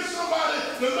want me to get somebody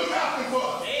to look after for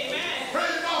us? Amen.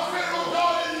 Praise God, Pharaoh's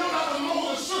daughter didn't know that was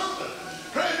Moses' sister.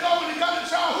 Praise God, when he got the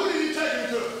child, who did he take him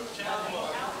to?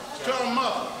 To her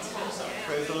mother.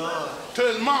 Praise the Lord. To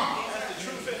his mama.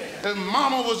 His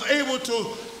mama was able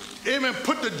to even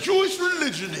put the Jewish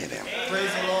religion in him.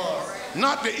 Praise the Lord.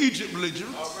 Not the Egypt religion.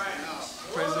 All right.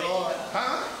 Praise the Lord.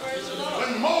 Huh?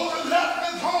 When Moses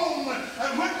left his home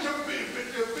and went to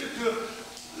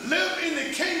live in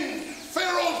the king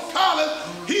Pharaoh's palace,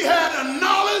 he had a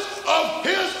knowledge of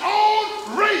his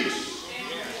own race,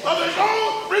 of his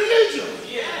own religion.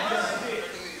 Yes, he did.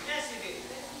 Yes, he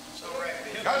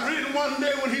did. I was reading one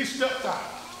day when he stepped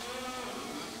out,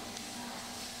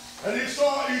 and he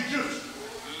saw Egypt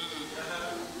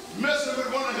messing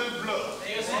with one of his blood.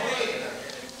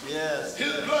 Yes.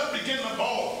 His blood began to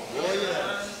boil. Oh,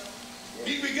 yes.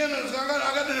 He began to say,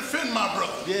 I got to defend my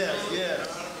brother. Yes, yes.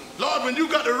 Lord, when you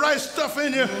got the right stuff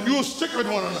in you, you'll stick with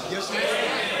one another. Yes, sir.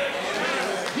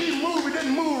 He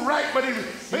didn't move right, but he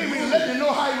made me let you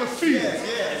know how he was feeling.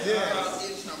 Yes, yes,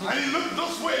 yes. And he looked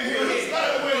this way, and he looked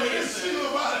that way, and he didn't see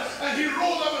about it. And he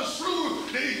rolled up and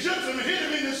slew the Egyptian and hit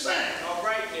him in the sand. All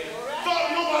right, then.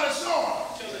 Thought nobody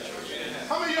saw him.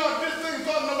 How many of y'all did things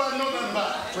thought nobody knew nothing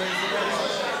about it? Praise the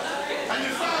Lord. And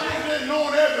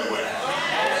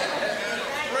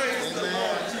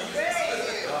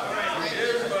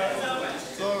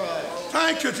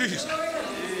Thank you, Jesus.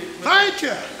 Thank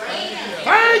you.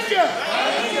 Thank you.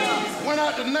 Went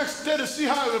out the next day to see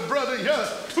how his brother,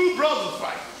 two brothers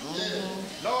fight.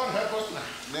 Lord help us now.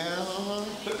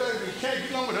 Sometimes you can't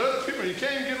get along with other people, you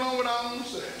can't get along with our own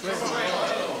self.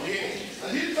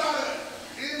 And he tried to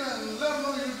let them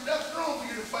know that's wrong for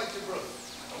you to fight your brother.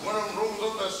 And one of them rose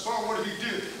up that song, what did he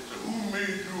do? Said, who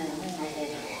made you a ruler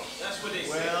over us? That's what they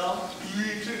said. Well, you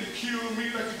intend to kill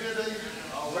me like you did that?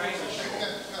 All right.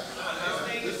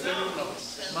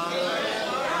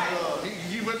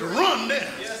 He went to run there.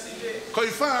 Yes, he did. Because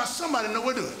he found somebody know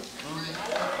what to do.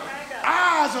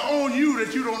 Eyes are on you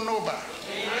that you don't know about.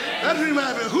 That reason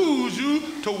why it behooves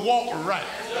you to walk right.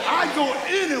 I go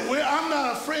anywhere. I'm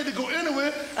not afraid to go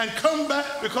anywhere and come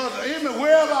back because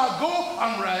wherever I go,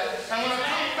 I'm right. And when I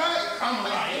come back, I'm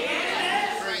right.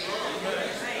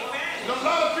 A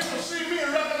lot of people see me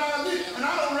and recognize me, and I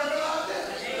don't recognize them.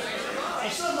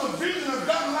 And some of the vision have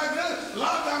gotten like that. A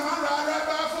lot of times I ride right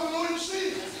by folks who don't even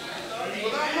see me.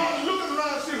 But I'm not looking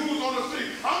around to see who's on the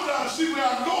street. I'm trying to see where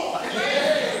I'm going.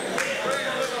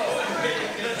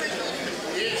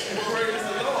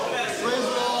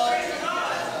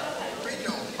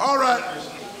 All right,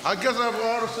 I guess I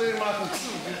ought to say my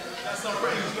conclusion. That's all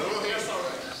right.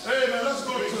 Hey, man, let's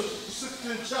go to the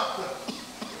 16th chapter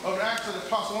of the Acts of the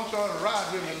Apostles. I want y'all to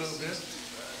ride with me a little bit.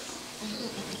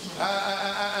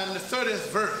 And the 30th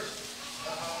verse.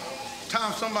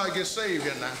 Time somebody gets saved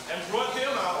here now. And brought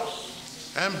them out.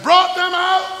 And brought them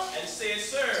out. And said,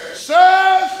 Sir.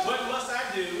 Sirs. What must I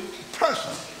do?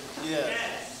 Person.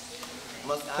 Yes.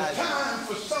 Must the time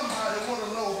for somebody to want to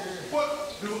know,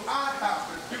 what do I have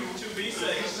to do to be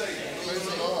saved? Praise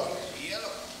the Lord. Yep.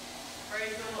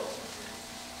 Praise the Lord.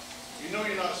 You know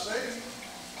you're not saved?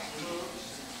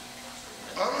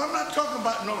 I'm not talking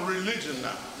about no religion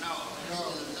now. No.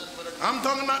 I'm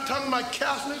talking about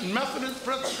Catholic, Methodist,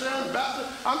 Presbyterian, Baptist.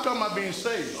 I'm talking about being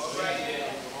saved. All right,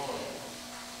 yeah.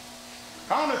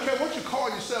 I don't care what you call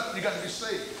yourself, you got to be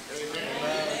saved.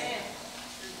 Amen.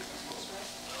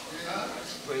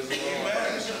 Praise the Lord.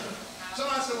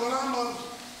 Somebody said, well, I'm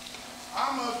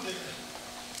a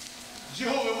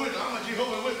Jehovah's Witness. I'm a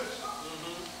Jehovah's Witness.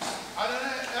 I didn't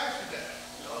ask you that.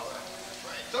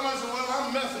 Somebody said, well,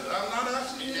 I'm Methodist. I'm not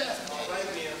asking you that. All right,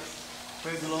 then.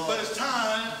 Praise the Lord. But it's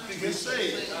time to get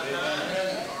saved.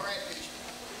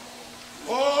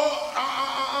 Oh,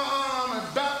 I'm a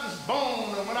Baptist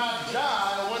bone, and when I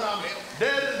die, or when I'm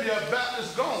dead, it'll be a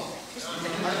Baptist gone.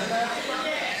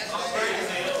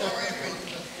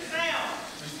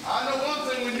 I know one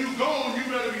thing, when you gone, you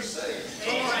better be saved.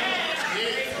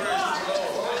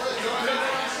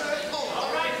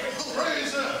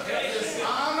 Praise Him.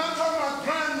 I'm not talking about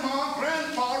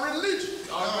grandpa religion.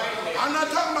 I'm not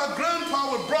talking about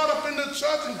grandpa was brought up in the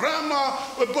church and grandma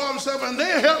was brought himself and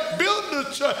they helped build the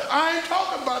church. I ain't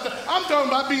talking about that. I'm talking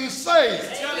about being saved.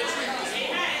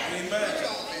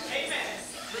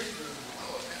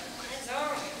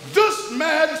 This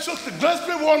man, Sister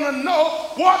Gillespie, want to know,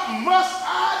 what must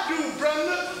I do,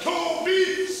 Brenda, to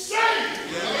be saved?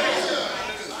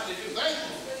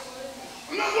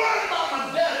 I'm not worried about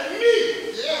my daddy, me.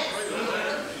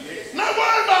 Not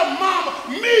worried about mama,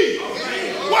 me.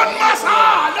 What must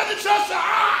I, let the church say,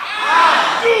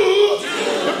 I do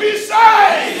to be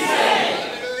saved?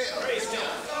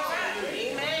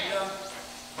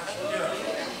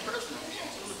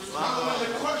 Now, the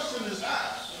question is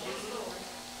asked.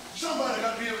 Somebody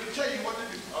got to be able to tell you what to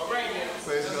do. All right, then.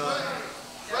 Praise God.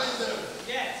 Praise Him.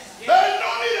 Yes. There's no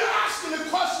need to ask the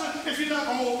question if you're not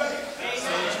going to obey. So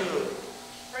true.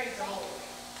 Praise the Lord.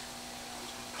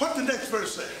 What the next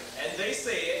verse say? And they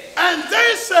said. And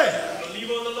they said. Believe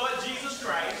on the Lord Jesus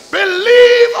Christ.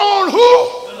 Believe on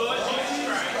who? The Lord Jesus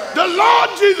Christ. The Lord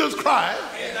Jesus Christ.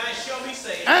 And thou shalt be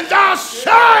saved. And thou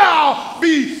shalt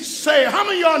be saved. How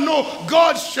many of y'all know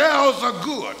God's shells are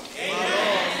good?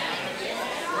 Amen.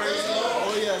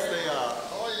 Oh, yes, they are.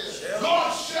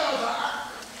 God's shells are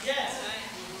accurate. Yes.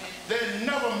 They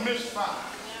never misfire.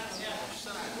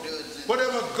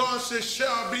 Whatever God says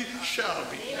shall be, shall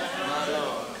be.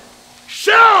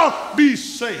 Shall be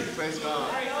saved. Praise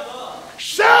God.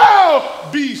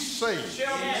 Shall be saved.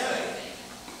 Shall be saved.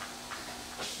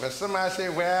 But somebody say,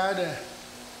 well,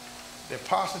 the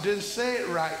apostle didn't say it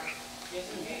right.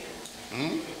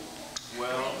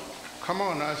 Well, come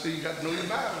on now, see, you got to know your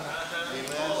Bible now. amen.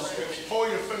 Hold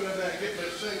your finger there and get me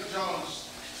to St. John's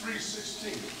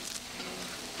 3:16.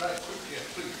 Right quick here,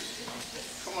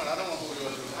 please. Come on, I don't want to hold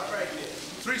yours. All right, then.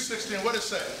 3:16, what it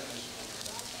say?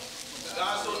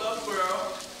 God so loved the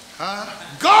world. Huh?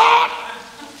 God!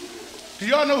 Do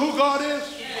y'all know who God is?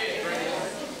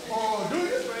 Oh, do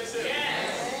you?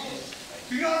 Yes.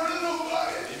 Do y'all really know who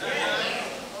God is?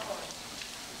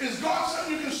 Is God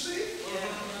something you can see?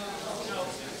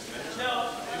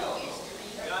 No.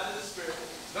 God is the Spirit.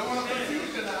 Don't want to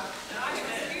confuse you now.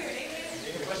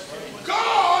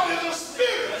 God is a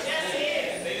spirit.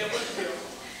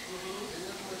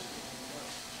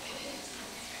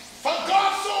 For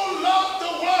God so loved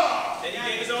the world That he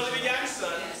gave his only begotten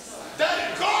Son.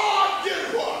 that God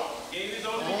did what? Gave his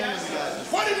only begotten Son.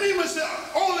 What do you mean with the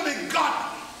only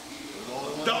begotten?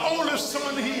 The only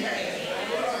Son he had.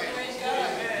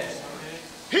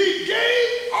 He gave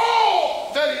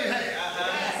all that he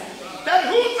had. That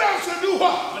whosoever should do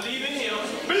what? Believe in him.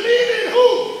 Believe in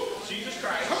who? Jesus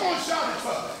Christ. Come on, shout it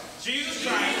for me. Jesus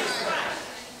Christ.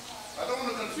 I don't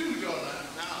want to confuse y'all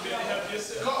now. You better help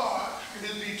yourself. God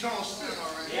is the eternal spirit.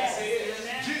 Yes, it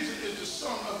is. Jesus is the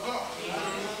Son of God.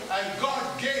 And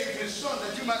God gave his Son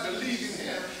that you might believe in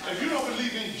him. If you don't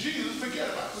believe in Jesus, forget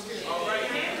about it. All right.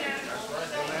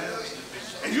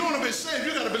 If you want to be saved,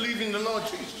 you got to believe in the Lord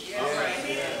Jesus. All right.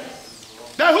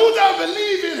 That whosoever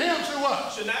believe in him should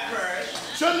what? Should not perish,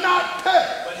 Should not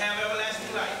perish. but have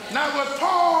everlasting life. Now with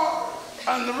Paul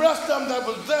and the rest of them that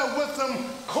was there with them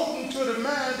quoting to the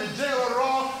man, the jailer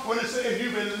wrong, when they said, if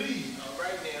you believe All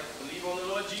right now. Believe on the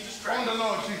Lord Jesus on Christ. the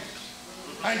Lord Jesus.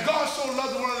 And God so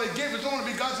loved the world that he gave his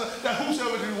only begotten Son, that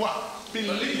whosoever do what?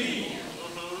 Believe.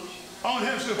 On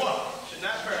him should what? Should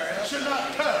not perish. Should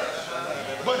not perish,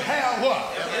 but have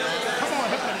what? Come on,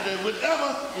 help me today. With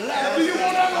everlasting. Do you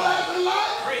want everlasting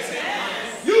life? Praise him.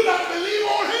 You got to believe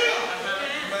on him.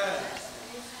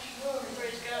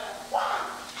 Why?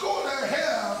 Go to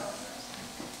hell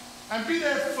and be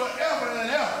there forever and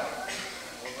ever.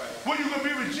 When you going to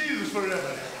be with Jesus forever and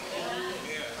ever.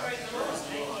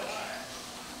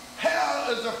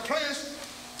 Hell is a place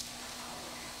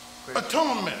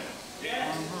atonement.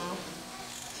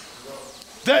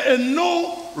 There is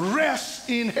no rest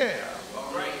in hell.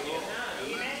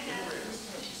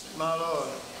 My Lord.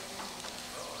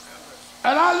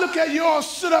 And I look at you all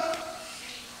sit up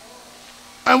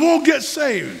and won't get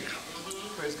saved.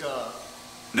 Praise God.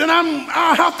 Then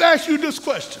I have to ask you this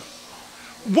question.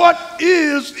 What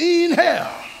is in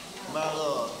hell My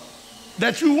Lord.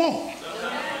 that you want?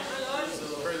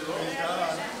 Praise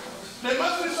God. There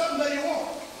must be something that you want.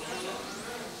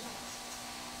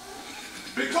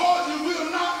 Because you will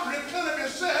not repent of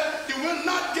yourself, you will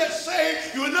not get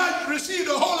saved, you will not receive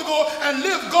the Holy Ghost and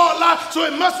live God's life, so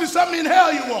it must be something in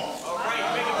hell you want. All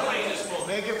right. Make it plain this morning.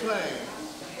 Make it plain.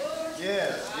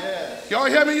 Yes, yes. Y'all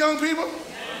hear me, young people?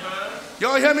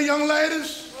 Y'all hear me, young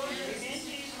ladies?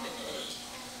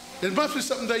 There must be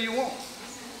something that you want.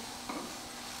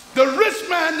 The rich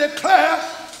man declared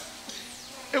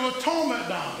it was torment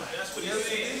down there. That's what he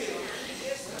said.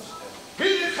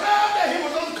 He declared that he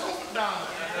was uncomfortable down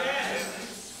there.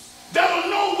 There was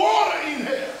no water in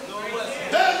hell.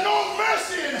 There's no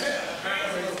mercy in hell.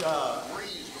 Praise God.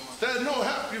 There's no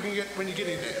help you can get when you get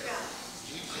in there.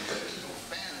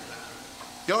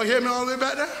 Y'all hear me all the way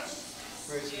back there?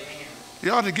 Praise God.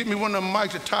 You ought to get me one of them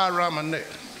mics to tie around my neck.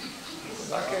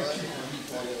 I can't keep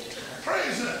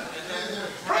Praise him.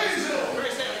 Praise him.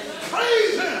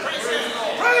 Praise him.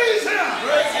 Praise him.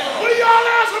 Will y'all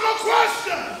answer my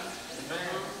question?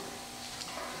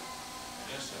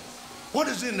 What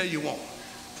is in there you want?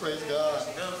 Praise God.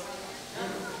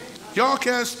 Y'all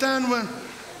can't stand when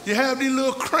you have these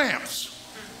little cramps.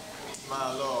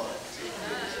 My Lord.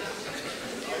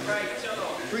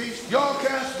 Preach. Y'all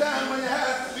can't stand when you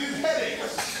have these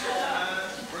headaches.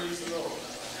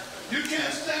 You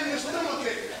can't stand your stomach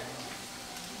ache.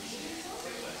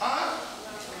 Huh?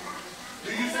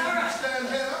 Do you think you can stand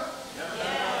here?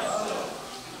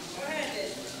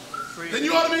 Then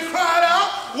you ought to be cried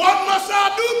out, what must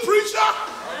I do, preacher?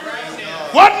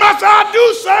 What must I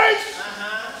do,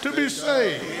 saints, to be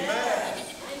saved?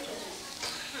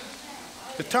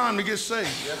 It's time to get saved.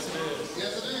 Yes, it is.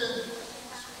 Yes, it is.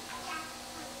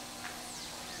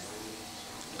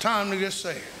 Time to get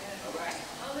saved.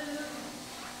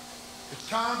 It's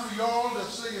time for y'all that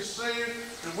say you're saved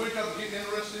to wake up and get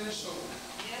interested in your soul.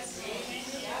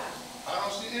 I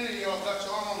don't see any of y'all got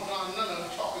your arms around none of them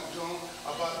talking to them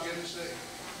about getting saved.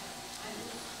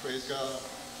 Praise God.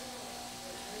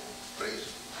 Praise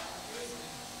him.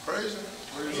 Praise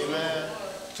him. Amen.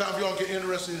 It's time for y'all to get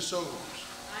interested in your souls.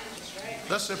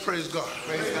 Let's say praise God.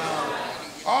 Praise God.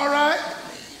 All right.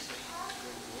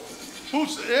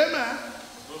 Amen.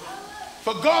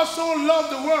 For God so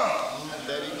loved the world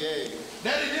That he gave.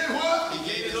 that he did what? He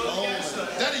gave his own Son.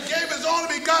 That he gave his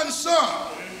only begotten Son.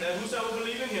 That whosoever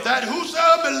believe in him That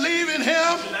whosoever believe in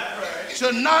him should not perish,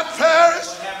 should not perish,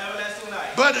 but have everlasting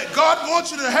life. but God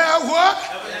wants you to have what?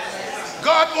 Everlasting life.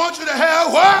 God wants you to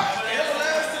have what?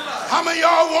 Everlasting life. How How many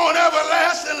of y'all want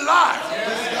everlasting life?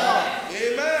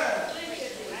 Amen.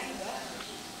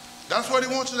 That's what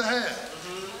he wants you to have.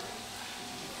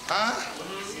 Huh?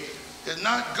 It's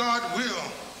not God's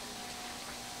will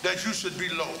that you should be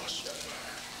lost.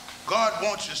 God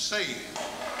wants you saved.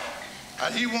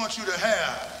 And he wants you to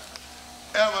have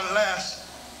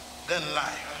everlasting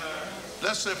life.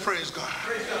 Let's say praise God.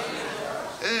 Praise God.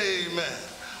 Amen.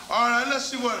 All right, let's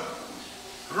see what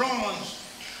Romans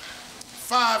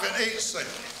 5 and 8 say.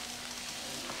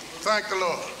 Thank the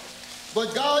Lord.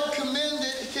 But God commended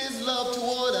his love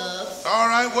toward us. All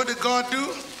right, what did God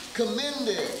do?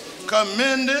 Commended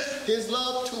his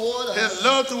love toward us. His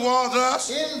love towards us.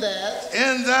 In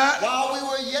that while we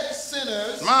were yet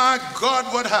sinners, my God,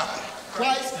 what happened?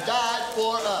 Christ died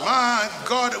for us. My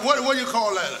God, what do you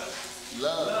call that?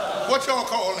 Love. What y'all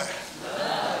call that?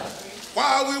 Love.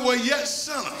 While we were yet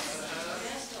sinners,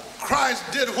 Christ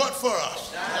did what for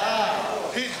us?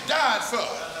 He died for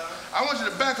us. I want you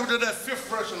to back up to that 5th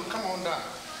verse and come on down.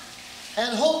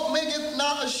 And hope maketh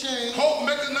not ashamed. Hope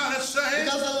maketh not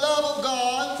ashamed. Because the love of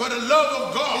God. For the love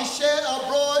of God is shed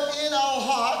abroad in our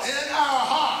hearts. In our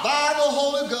hearts. By the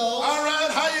Holy Ghost. All right,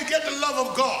 how you get the love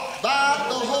of God? By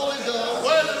the Holy Ghost.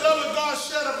 Where's the love of God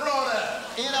shed abroad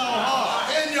at? In our heart.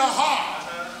 In your heart.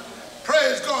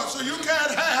 Praise God. So you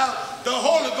can't have the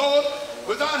Holy Ghost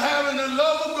without having the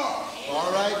love of God.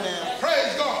 All right now.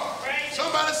 Praise God.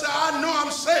 Somebody say, I know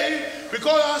I'm saved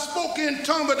because I spoke in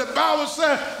tongues, but the Bible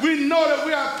says we know that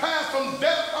we are passed from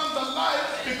death unto life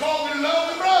because we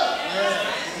love the brother.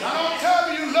 Yeah. Now don't tell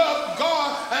me you love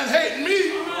God and hate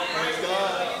me. Praise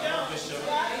God.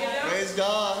 Praise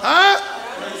God. Huh?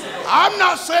 I'm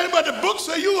not saying, but the book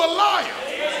says you a liar.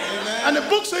 Amen. And the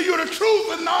book says you the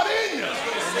truth is not in you.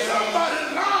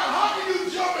 Somebody's lying. How can you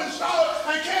jump and shout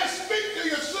and can't speak to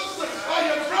your sister or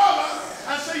your brother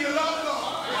and say you love God?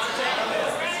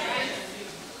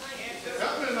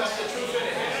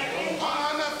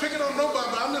 I'm not picking on nobody,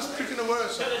 but I'm just picking the word.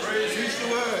 Praise the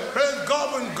word. Praise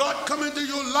God. When God come into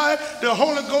your life, the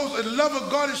Holy Ghost, the love of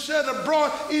God is shed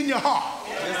abroad in your heart.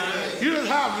 You just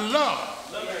have love.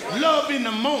 Love in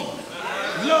the morning.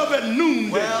 Love at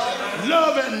noonday.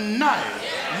 Love at night.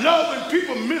 Love when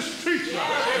people mistreat you.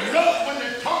 Love when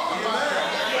they talk about you.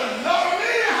 You love them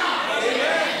anyhow.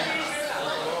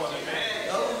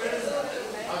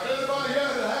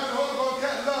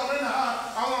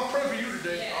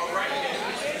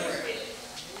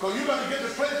 Because you got to get the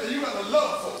place that you got to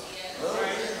love folks.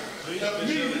 The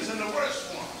meanest and the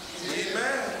worst one.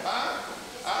 Amen.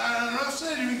 And I'm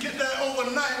saying you can get that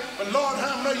overnight, but Lord,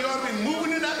 how many you ought to be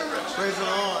moving in that direction? Praise the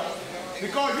Lord.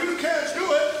 Because you can't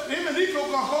do it, even these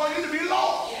folks going to call you to be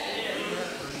lost.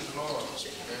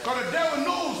 Because the devil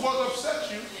knows what upsets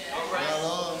you.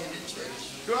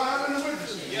 Do I have any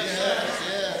witnesses?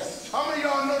 Yes. How many of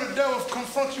y'all know the devil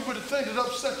confronts you with the thing that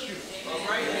upsets you?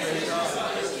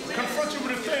 Confront you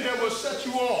with the thing that will set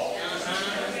you off.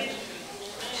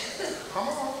 Come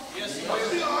on. Let's be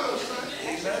honest.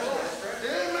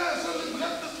 Amen. So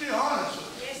let's be honest.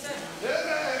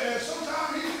 Amen. And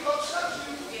sometimes he upsets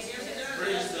you.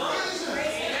 Praise him.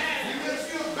 You may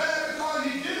feel bad because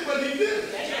he did it, but he did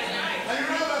it. And you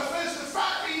never face the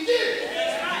fact he did it.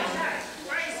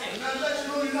 And that lets you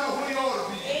know you're not who you ought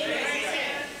to be.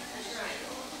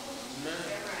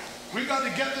 We got to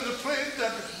get to the place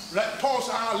that, like Paul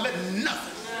said, I'll let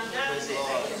nothing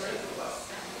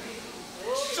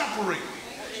separate me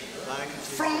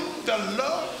from the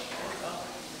love.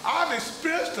 I've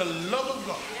experienced the love of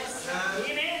God.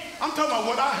 I'm talking about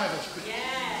what I have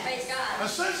experienced. And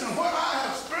since in what I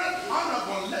have experienced, I'm not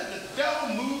going to let the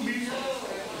devil move me from it.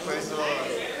 Praise the Lord.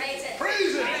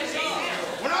 Praise Him.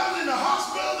 When I was in the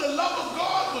hospital, the love of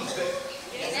God was there.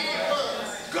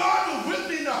 God was with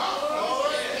me in the hospital.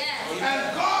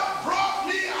 And God brought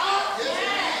me out.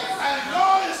 And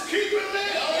God is keeping me.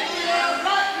 And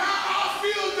right now I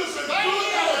feel just as good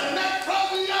as a neck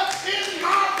present in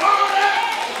my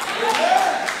body.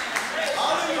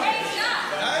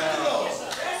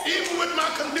 Even with my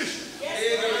condition.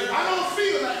 I don't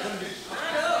feel that condition.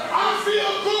 I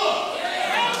feel good.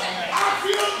 I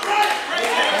feel great.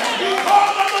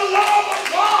 Because of the love of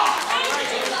God.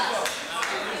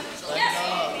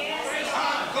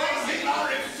 I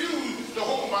refuse to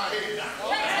hold my head down.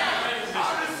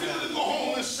 I refuse to go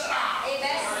home and sit down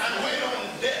and wait on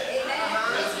death.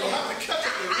 You'll have to catch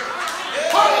up with it.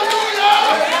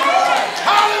 Hallelujah!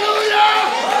 Hallelujah!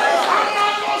 I'm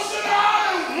not going to sit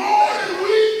down and mourn and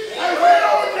weep and wait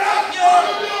on death.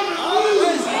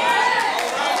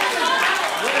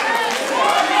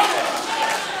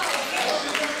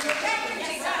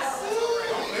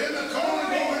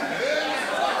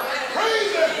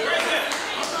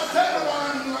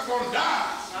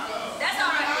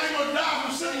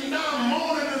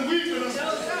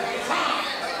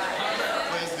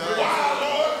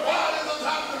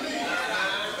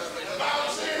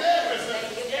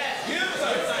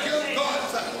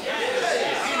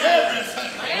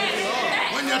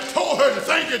 toe hurting,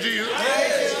 thank you, Jesus.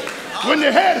 When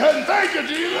the head hurting, thank you,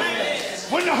 Jesus.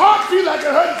 When the heart feel like it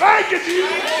hurting, thank you,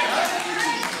 Jesus.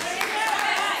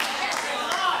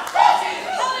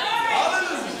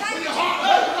 When your heart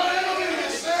hurting,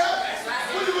 it's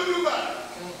sad. What do you do about it?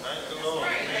 Thank the Lord.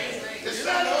 It's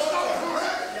sad to stop from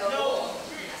hurting. No.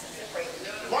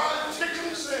 While it's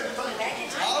tickling, saying thank you.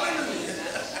 Hallelujah.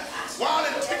 While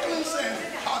it's tickling, saying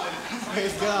hallelujah.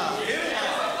 Praise God.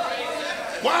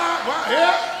 Why?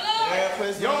 Yeah?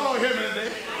 Praise Y'all don't hear me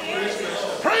today. Praise Him.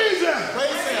 Praise Him.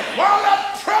 Praise Him. While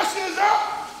that pressure is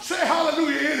up, say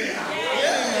hallelujah anyhow.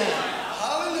 Amen.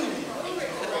 Hallelujah.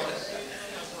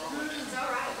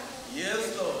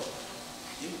 Yes, Lord.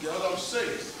 You got what I'm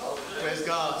saying. Praise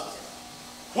God.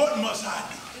 What must I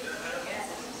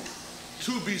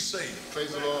do to be saved?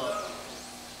 Praise the Lord.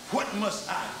 What must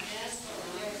I do?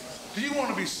 Do you want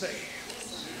to be saved?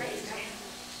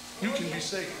 You can be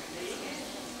saved.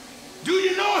 Do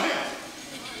you know Him?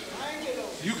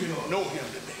 You can know Him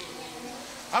today.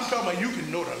 I'm talking about you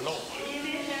can know the Lord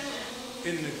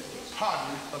in the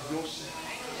pardon of your sin.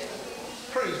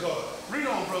 Praise God. Read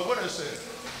on, brother. What does it say?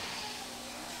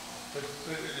 The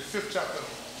 5th chapter of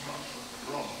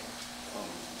Romans.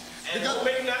 And hope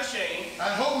make not ashamed.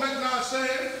 And hope make not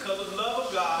ashamed. Because of the love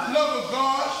of God. Love of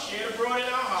God. Shed abroad in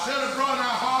our hearts. Shed abroad in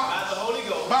our heart. By the Holy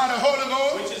Ghost. By the Holy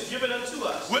Ghost. Which is given unto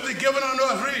us. Which is given unto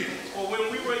us. Read. For when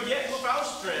we were yet without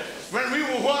strength. When we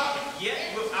were what? Yet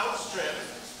without strength.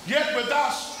 Yet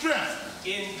without strength.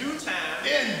 In due time.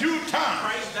 In due time.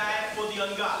 Christ died for the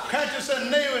ungodly. Can't you say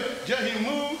neighbor, just He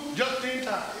moved just in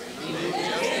time.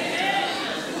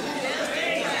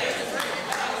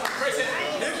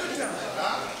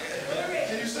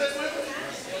 Can you say it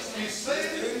with me? He's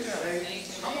saving.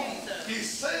 Come on. He's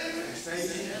saving. Just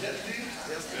in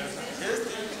time.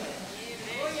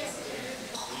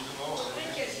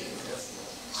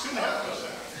 Shouldn't help us.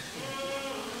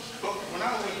 But when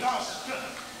I was without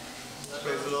strength,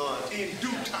 Praise the Lord. in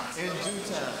due time. In due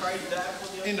time. Christ died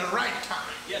for the In the right time.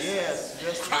 Yes.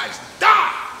 Yes. Christ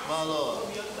died My Lord.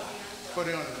 for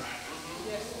the ungodly.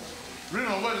 Read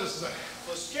on, what does it say?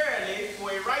 For scarcely for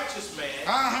a righteous man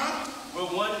will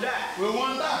one die. Will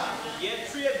one die? Yet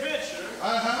peradventure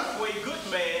for a good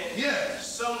man, Yes.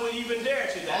 some would even dare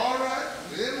to die. All right.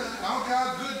 Amen. I don't care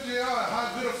how good you are,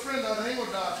 how good a friend are, they ain't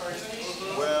gonna die first.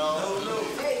 Well,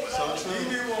 so true.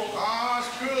 Ah,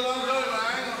 screw it, I love it, I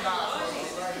ain't gonna die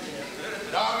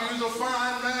first. Darby was a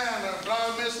fine man.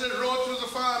 Darby Miss said Roach was a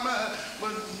fine man.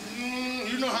 But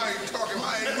you know how you talking. I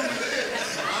ain't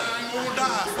gonna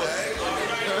die first.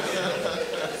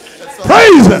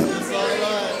 Praise Him.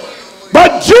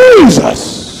 But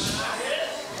Jesus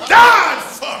died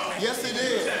for me. Yes, He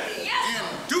did. In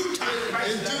due time.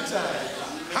 In due time.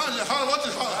 What's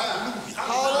this? Hallelujah.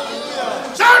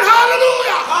 Hallelujah. Shout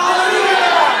hallelujah.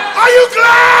 Hallelujah. Are you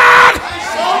glad?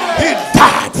 He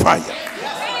died for you.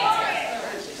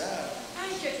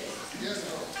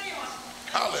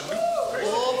 Hallelujah.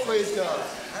 Oh, praise God.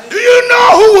 Do you know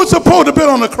who was supposed to be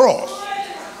on the cross?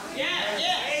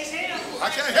 I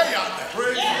can't hear you out there.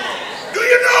 Do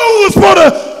you know who was supposed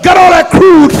to get all that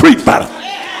crude freak matter?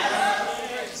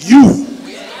 You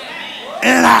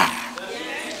and I.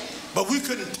 But we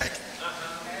couldn't take it.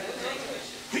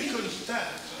 We couldn't stand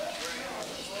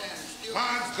it.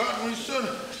 My God, when you should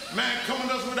man coming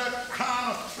to us with that crown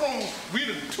of throne, we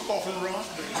done took off and run.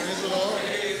 Praise the Lord.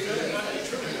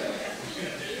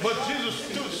 But Jesus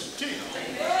stood still.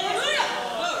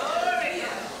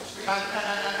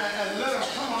 And let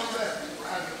us come on there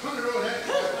and put it over that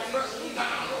press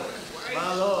down.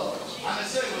 My Lord. And it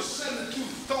said it was 72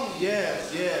 thorns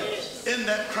Yes. in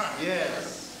that crown.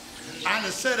 Yes. And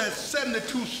it said that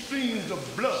 72 streams of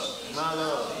blood My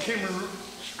Lord. came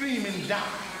streaming down.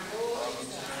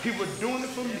 He was doing it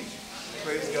for me.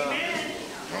 Praise God.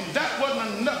 And that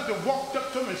wasn't enough to walk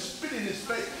up to him and spit in his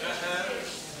face.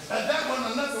 And that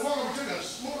wasn't enough to walk up to him and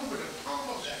smote him with the palm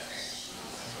of that hand.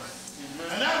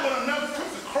 And that wasn't enough to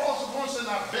put the cross upon us in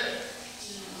our bed.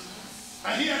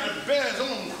 And he had to bear his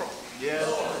own cross. Yes.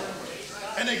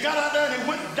 And they got out there and they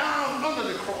went down under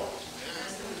the cross.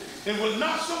 It was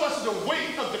not so much the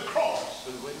weight of the cross,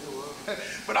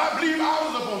 but I believe I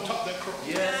was up on top of that cross.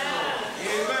 Yes.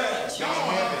 Amen. Y'all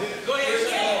don't have it. Go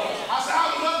ahead. I said, I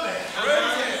was up there.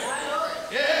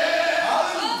 Yeah.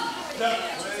 The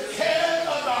head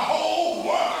of the whole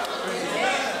world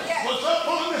was up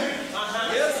on him.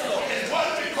 It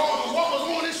wasn't because of what was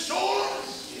on his shoulder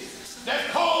that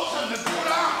caused him to go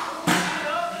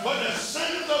down, but the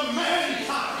sins of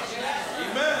mankind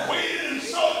waited and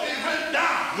so they went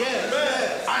down.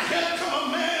 Yes. And here come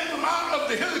a man from out of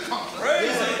the hill country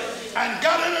and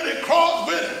got into the cross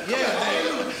with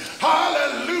him.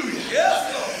 Hallelujah.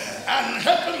 Yes, Lord. And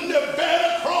help him to bear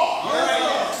the cross.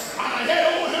 Yes, and I had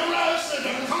over him right and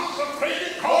the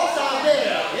consecrated cross out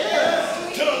there.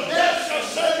 Yes. Till death shall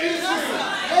set you free.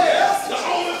 Yes. The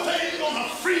only thing gonna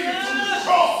free you from the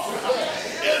cross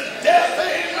is death.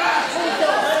 Amen.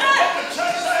 Let the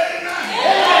church say amen.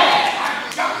 Yes. I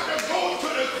got to go to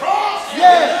the cross.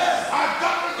 Yes. I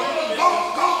got to go to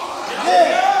God.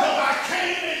 Yes. Because I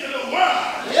came into the world.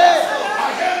 Yes. I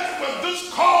had with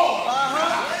this cause.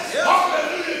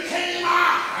 Hallelujah came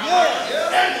out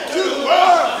into the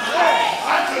world.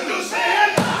 I could do sin.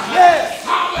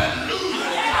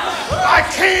 Hallelujah. I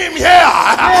came here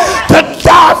to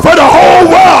die for the whole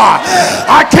world.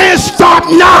 I can't stop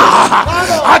now.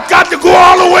 I got to go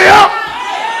all the way up.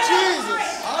 Jesus.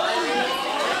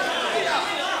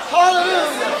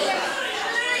 Hallelujah.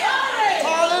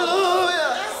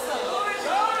 Hallelujah.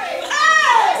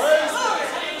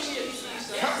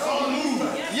 Kept on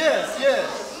moving. Yes, yes.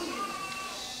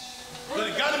 But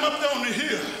it got him up there on the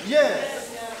hill. Yes.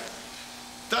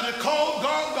 That it called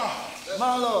God.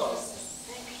 My Lord.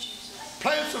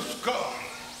 Place of God.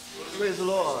 Praise the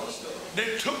Lord.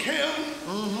 They took him.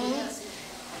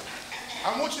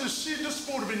 I want you to see this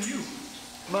supposed to have been you.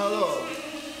 My Lord.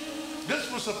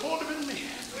 This was supposed to have been me.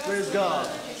 Praise God.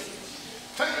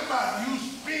 Think about you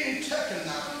being taken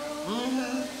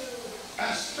now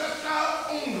and stepped out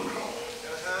on the cross.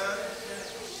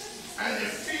 And your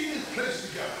feet is placed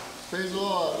together. Praise the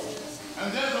Lord.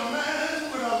 And there's a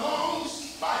man with a long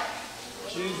spike.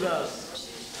 Jesus.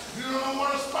 You don't know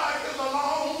what a spike is? A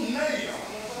long nail.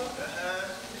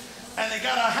 And he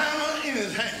got a hammer in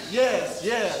his hand. Yes,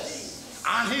 yes.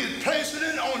 And he's placing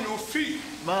it on your feet.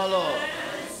 My Lord.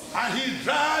 And he's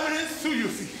driving it through your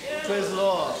feet. Praise the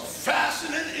Lord.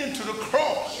 Fasten it into the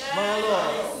cross. My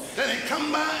Lord. Then he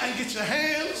come by and get your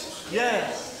hands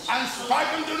Yes. and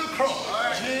spike them to the cross.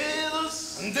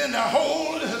 Jesus. And then the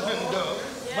hole has been dug.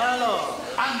 My Lord.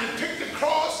 And they pick the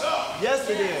cross up. Yes,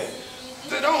 it is.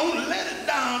 They don't let it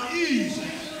down easy.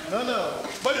 No, no.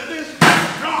 But it is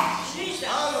dropped.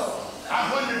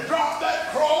 And when they dropped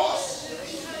that cross,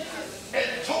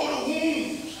 it tore the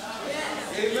wounds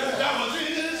that was in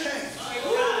his hand.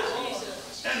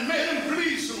 And made him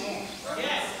bleed some more.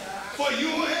 For you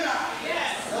and I.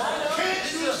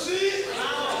 Can't you see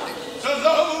the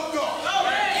love of God?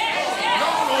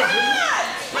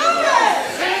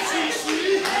 Can't you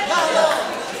see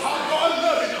how God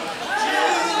loves you?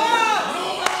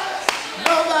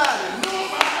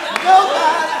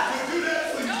 Nobody. Would do that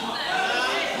for you.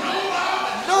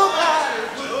 Nobody.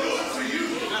 Would do it for you.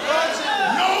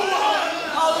 No one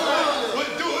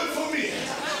would do it for me.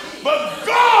 But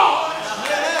God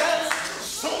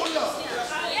so loved.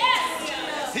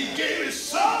 He gave his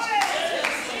son.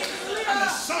 And the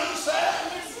son said,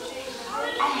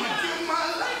 I'm going to give my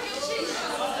life.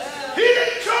 He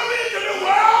didn't come into the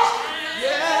world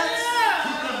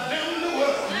to condemn the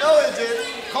world. No, it didn't.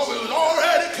 Because it was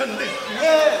already condemned.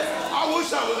 Yes. I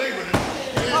wish I was able to do it.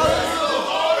 It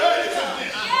was already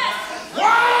condemned.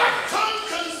 Why come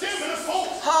condemning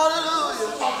folks?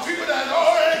 Hallelujah. Or people that are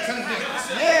already condemned?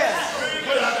 Yes.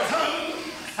 But I come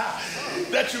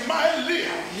that you might live.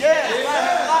 Yes.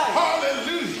 Life.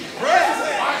 Hallelujah. Yes.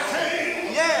 I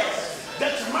came Yes.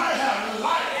 that you might have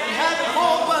life. And have it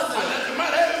more And abundant. that you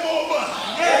might have it more abundant.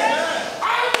 Yes.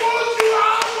 I want you.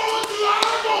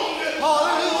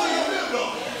 Hallelujah.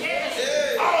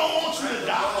 I don't want you to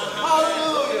die.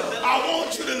 Hallelujah. I want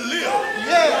you to live.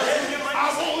 Yes. I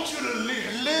want you to live.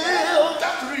 Live.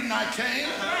 That's the reason I came.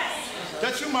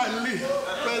 That you might live.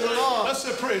 Praise the Lord. Let's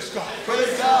say praise God.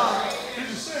 Praise God. Did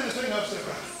you say anything up there,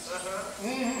 brother?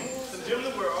 Condemn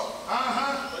the world,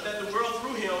 but that the world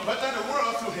through him But that the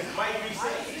world through him might be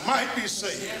saved. might be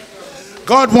saved.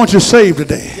 God wants you saved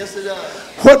today. Yes, it does.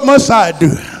 What must I do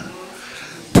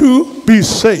to be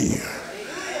saved?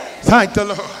 Thank the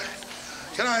Lord.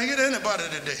 Can I get anybody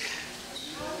today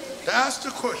to ask the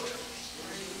question,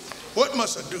 what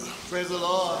must I do Praise the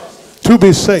Lord. to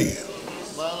be saved?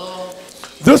 My Lord.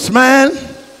 This man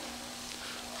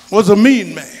was a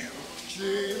mean man.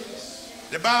 Jesus.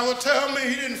 The Bible tells me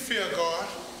he didn't fear God.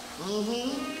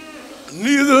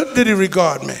 Neither did he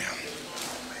regard man.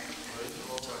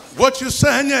 What you're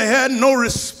saying, he had no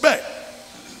respect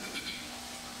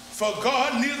for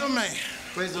God, neither man.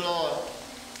 Praise the Lord.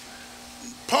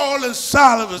 Paul and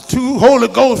Silas were two Holy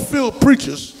Ghost filled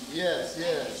preachers. Yes,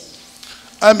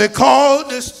 yes. And because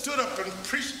they stood up and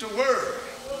preached the word,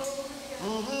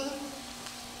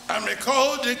 and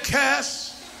because they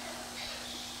cast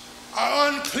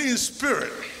an unclean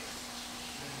spirit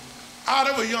out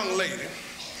of a young lady,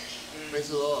 Praise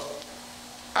the Lord.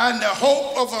 and the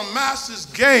hope of a master's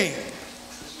gain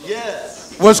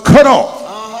Yes. was cut off.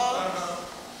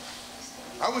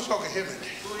 I wish y'all could hear me.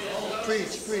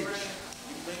 Preach, preach.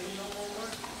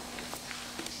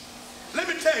 Let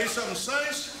me tell you something,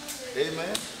 saints.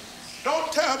 Amen.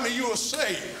 Don't tell me you are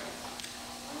saved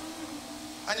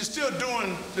and you're still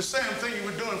doing the same thing you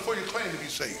were doing before you claimed to be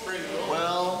saved.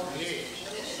 Well,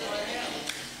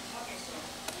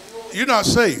 You're not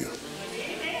saved.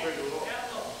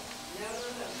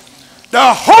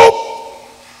 The hope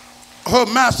of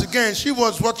her master gained, she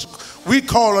was what we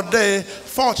call today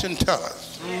fortune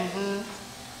tellers.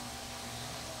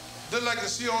 Just like you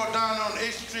see all down on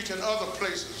 8th Street and other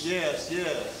places. yes,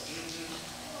 yes.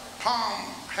 Palm,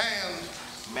 hand,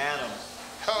 Madam.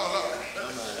 held up.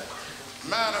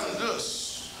 Madam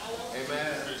this.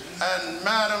 Amen. And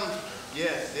Madam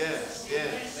Yes, yes,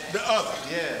 yes, the other.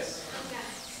 yes.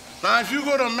 Now, if you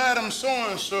go to Madam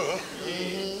so-and-so,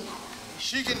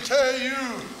 she can tell you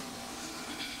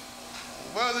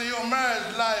whether your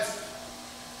marriage life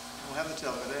Don't have to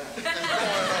tell me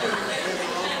that.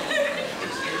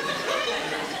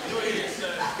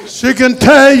 She can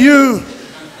tell you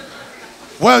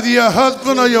whether your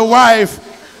husband or your wife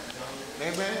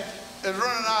Amen. is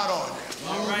running out on you.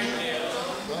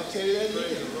 I'll tell you that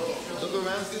again. Look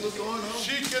around and see what's going on.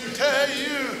 She can tell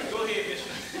you,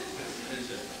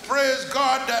 praise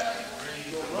God, that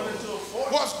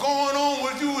what's going on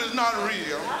with you is not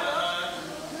real.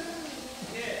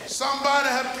 Somebody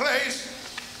had placed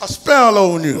a spell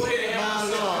on you.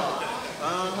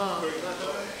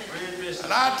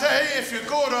 And I tell you, if you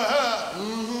go to her,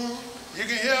 you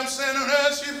can hear them saying to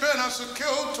her, she's been a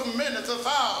secure to many to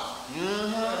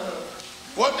thousands.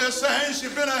 What they're saying,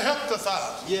 she's been a help to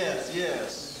thousands. Yes,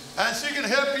 yes. And she can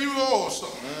help you also.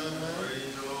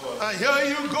 And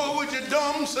here you go with your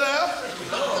dumb self.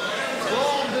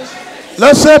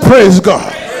 Let's say praise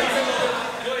God.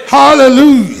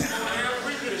 Hallelujah.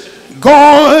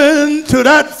 Going to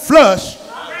that flush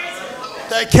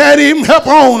that can't even help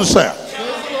her own self.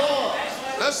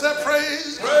 Let's say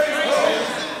praise.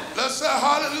 Let's say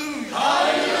hallelujah.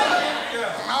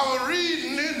 I was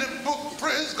reading in the book,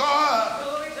 praise God,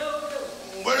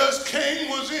 where this king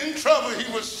was in trouble.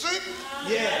 He was sick.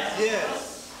 Yes, yes.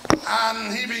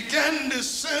 And he began to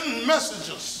send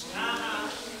messages.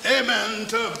 Amen.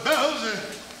 To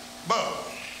Beelzebub.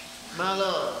 My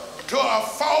Lord. To a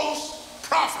false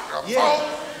prophet, a Yeah. false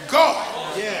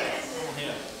God. Yes.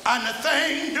 And the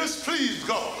thing displeased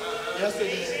God. Yes, it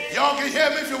is. Y'all can hear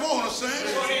me if you want to sing.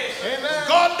 Amen.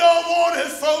 God don't want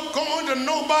his folk going to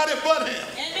nobody but him.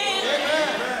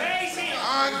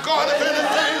 God, if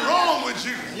anything wrong with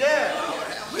you, Yeah.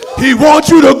 he wants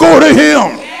you to go to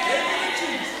him.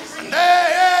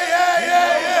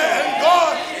 And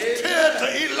God appeared to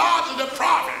Elijah the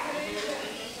prophet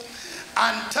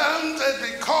and tell him that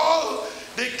because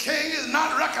the king is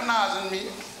not recognizing me,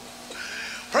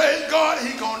 praise God,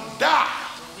 he's going to die.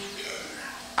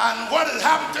 And what has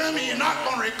happened to him, you're not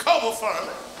going to recover from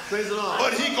it. Praise the Lord.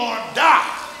 But he's going to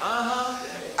die.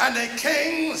 And the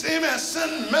kings, amen,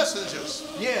 sent messengers.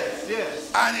 Yes,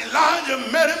 yes. And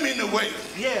Elijah met him in the way.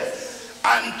 Yes.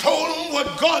 And told him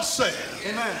what God said.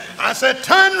 Amen. I said,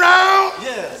 turn round.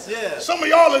 Yes, yes. Some of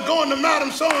y'all are going to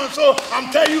Madam so-and-so.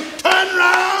 I'm telling you, turn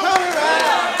round. Turn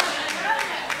around.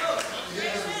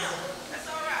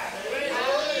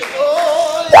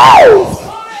 Whoa!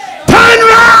 Turn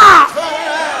round.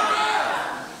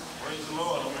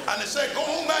 And they said, go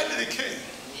on back to the king.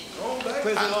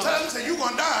 Praise the And Lord. tell him, say, you're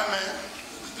going to die, man.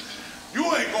 You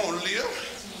ain't going to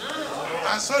live.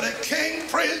 And so the king,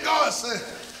 praise God, said,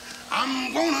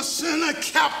 I'm going to send a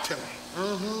captain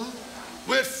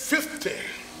with 50.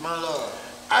 My Lord.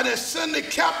 And they sent the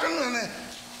captain and the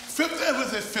 50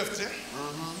 with the 50.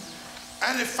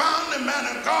 And they found the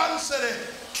man of God and said, the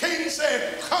king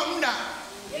said, come down.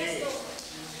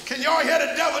 Can y'all hear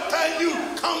the devil telling you,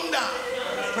 come down?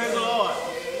 Praise the Lord.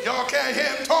 Y'all can't hear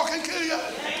him talking to you?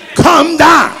 Come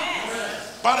down.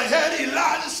 But I heard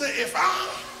Elijah say, if I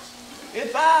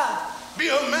be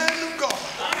a man of God,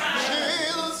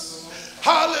 Jesus,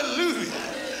 hallelujah,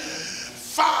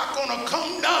 fire gonna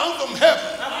come down from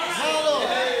heaven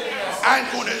and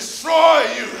gonna destroy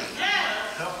you.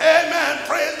 Amen.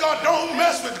 Praise God. Don't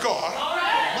mess with God.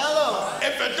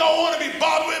 If you don't want to be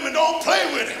bothered with him, don't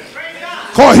play with him.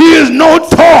 For he is no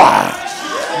toy.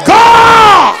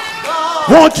 God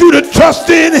wants you to trust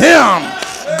in him.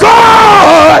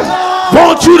 God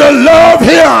wants you to love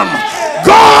him.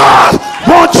 God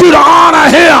wants you to honor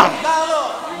him.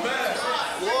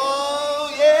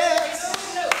 Oh, yes.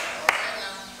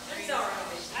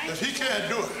 If he can't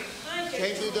do it,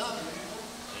 Can't be done.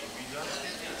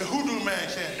 the hoodoo man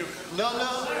can't do it. No,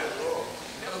 no.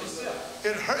 If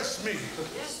it hurts me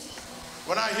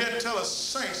when I hear tell us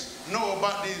saints know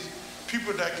about these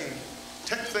people that can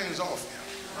take things off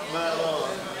you. My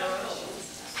Lord.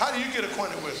 How do you get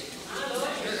acquainted with it?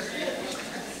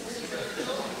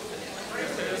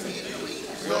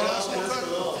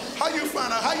 How you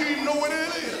find out? How you even know what it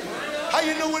is? How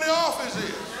you know where the office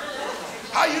is?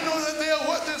 How you know that they are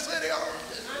what they say they are?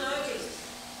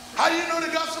 How do you know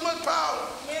they got so much power?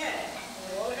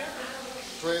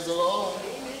 Praise the Lord.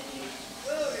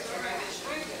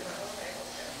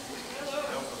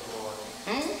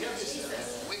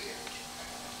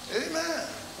 Amen.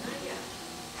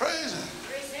 Praise him.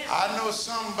 I know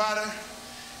somebody,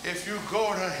 if you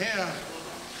go to him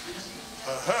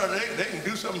or her, they can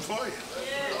do something for you.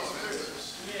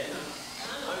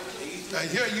 And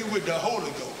here you with the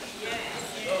Holy Ghost.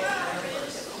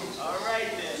 All right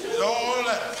then. All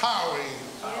that power in you.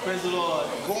 Praise the Lord.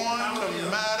 Going to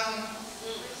Madam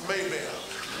Maybell.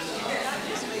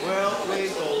 Well,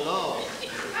 praise the Lord.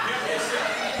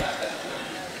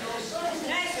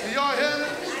 Y'all hear me?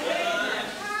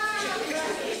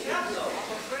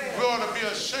 We ought to be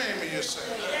ashamed of yourself.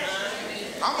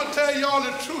 I'm going to tell y'all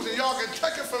the truth, and y'all can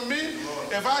take it from me.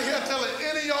 If I hear telling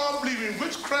any of y'all believe in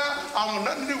witchcraft, I want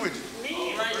nothing to do with you.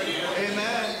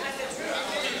 Amen.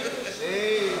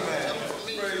 Amen.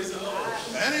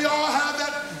 Any of y'all have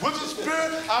that wizard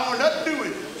spirit, I want nothing to do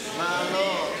with you. My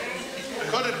Lord.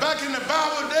 Because back in the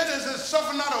Bible, there is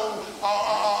something not a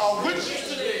witch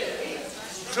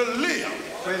to live.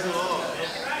 Praise the Lord.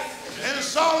 In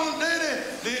Solomon's day,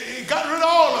 he got rid of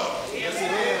all of them. Yes, he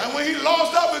did. And when he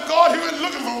lost out with God, he went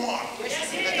looking for one.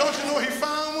 And don't you know he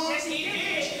found one?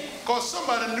 Because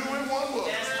somebody knew where one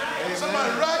was. Somebody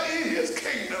right in his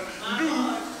kingdom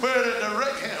knew where to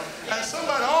direct him. And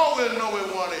somebody always know where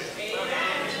one is.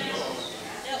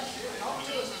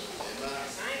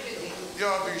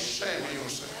 Y'all be ashamed of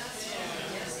yourself.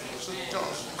 So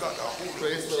Johnson got the Holy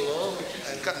Praise the Lord.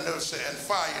 and got another say, and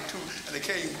fire too, and they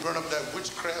can't even burn up that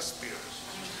witchcraft spirit.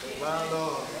 My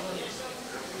Lord.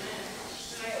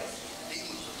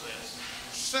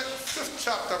 5th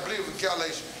chapter, I believe, of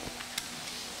Galatians.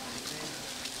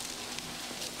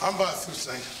 I'm about through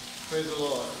saying. Praise the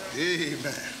Lord.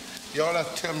 Amen. Y'all have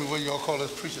to tell me whether y'all call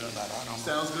us preaching or not. I don't know.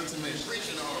 Sounds good to me.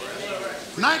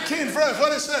 19th verse,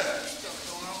 what it say?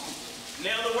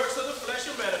 Now the works of the flesh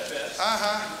are manifest,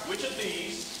 which are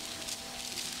these: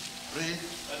 Read.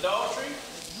 adultery,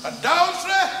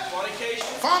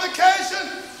 fornication,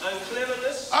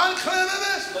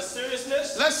 uncleanness,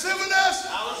 lasciviousness,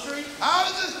 idolatry,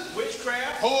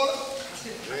 witchcraft. hold up.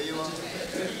 There you are.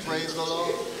 Praise the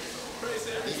Lord.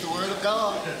 It's the word of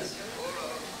God.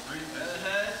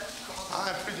 I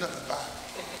ain't preaching nothing about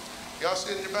it. Y'all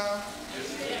see it in the Bible?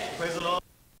 Praise the Lord.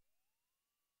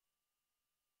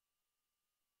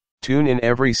 Tune in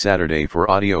every Saturday for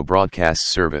audio broadcast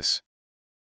service.